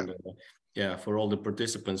 And yeah, for all the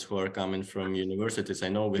participants who are coming from universities, I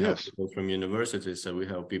know we have people from universities, so we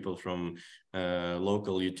have people from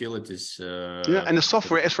local utilities. Yeah, and the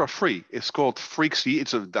software is for free. It's called Freaksy.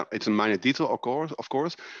 It's a minor detail, of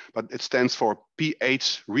course, but it stands for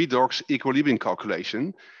pH redox equilibrium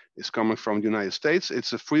calculation. It's coming from the United States.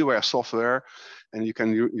 It's a freeware software, and you can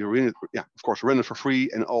run it, of course, run it for free,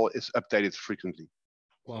 and all is updated frequently.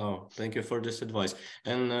 Wow, thank you for this advice.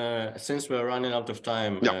 And since we're running out of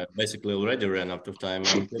time, basically already ran out of time,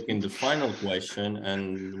 I'm taking the final question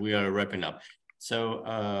and we are wrapping up. So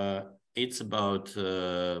it's about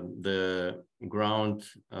the ground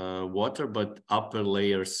water, but upper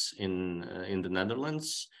layers in the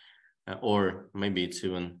Netherlands, or maybe it's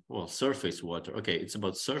even, well, surface water. Okay, it's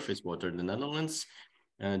about surface water in the Netherlands.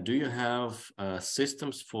 Do you have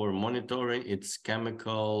systems for monitoring its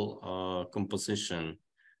chemical composition?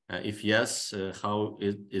 If yes, how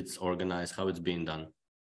it's organized, how it's being done?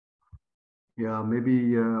 Yeah, maybe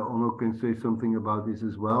Onno can say something about this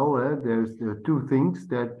as well. There are two things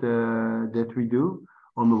that we do.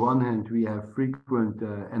 On the one hand, we have frequent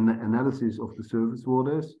analysis of the surface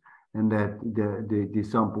waters, and that the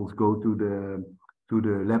samples go to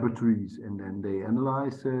the laboratories, and then they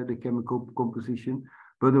analyze the chemical composition.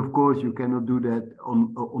 But of course, you cannot do that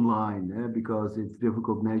online because it's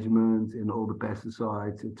difficult measurements and all the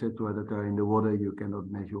pesticides, etc., that are in the water, you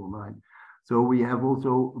cannot measure online. So we have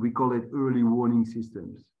also, we call it early warning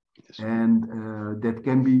systems. Yes. And that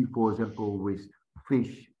can be, for example, with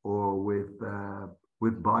fish or with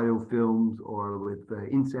biofilms or with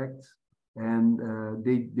insects. And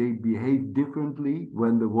they behave differently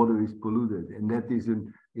when the water is polluted. And that is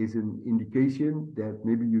an indication that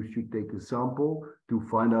maybe you should take a sample to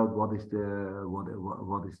find out what is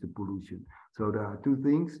the pollution. So there are two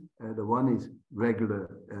things. The one is regular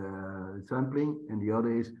sampling, and the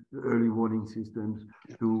other is the early warning systems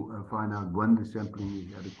to find out when the sampling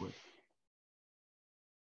is adequate.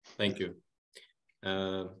 Thank you.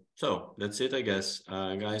 So that's it, I guess.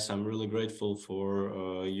 Guys, I'm really grateful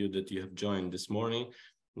for you that you have joined this morning,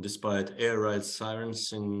 despite air raid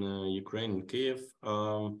sirens in Ukraine and Kiev.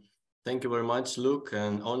 Thank you very much, Luc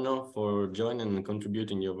and Onno, for joining and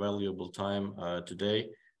contributing your valuable time today.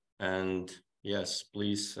 And yes,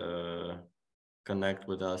 please connect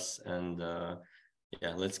with us, and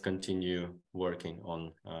yeah, let's continue working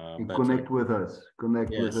on connect with us. Connect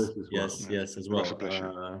with us as well. Yes, as well.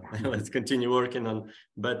 Let's continue working on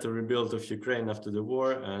better rebuild of Ukraine after the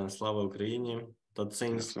war. And Slava Ukraini. Tot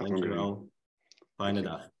ziens. Thank you all. Fijne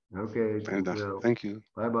dag. Okay. Thank you.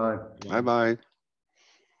 Bye-bye. Bye-bye.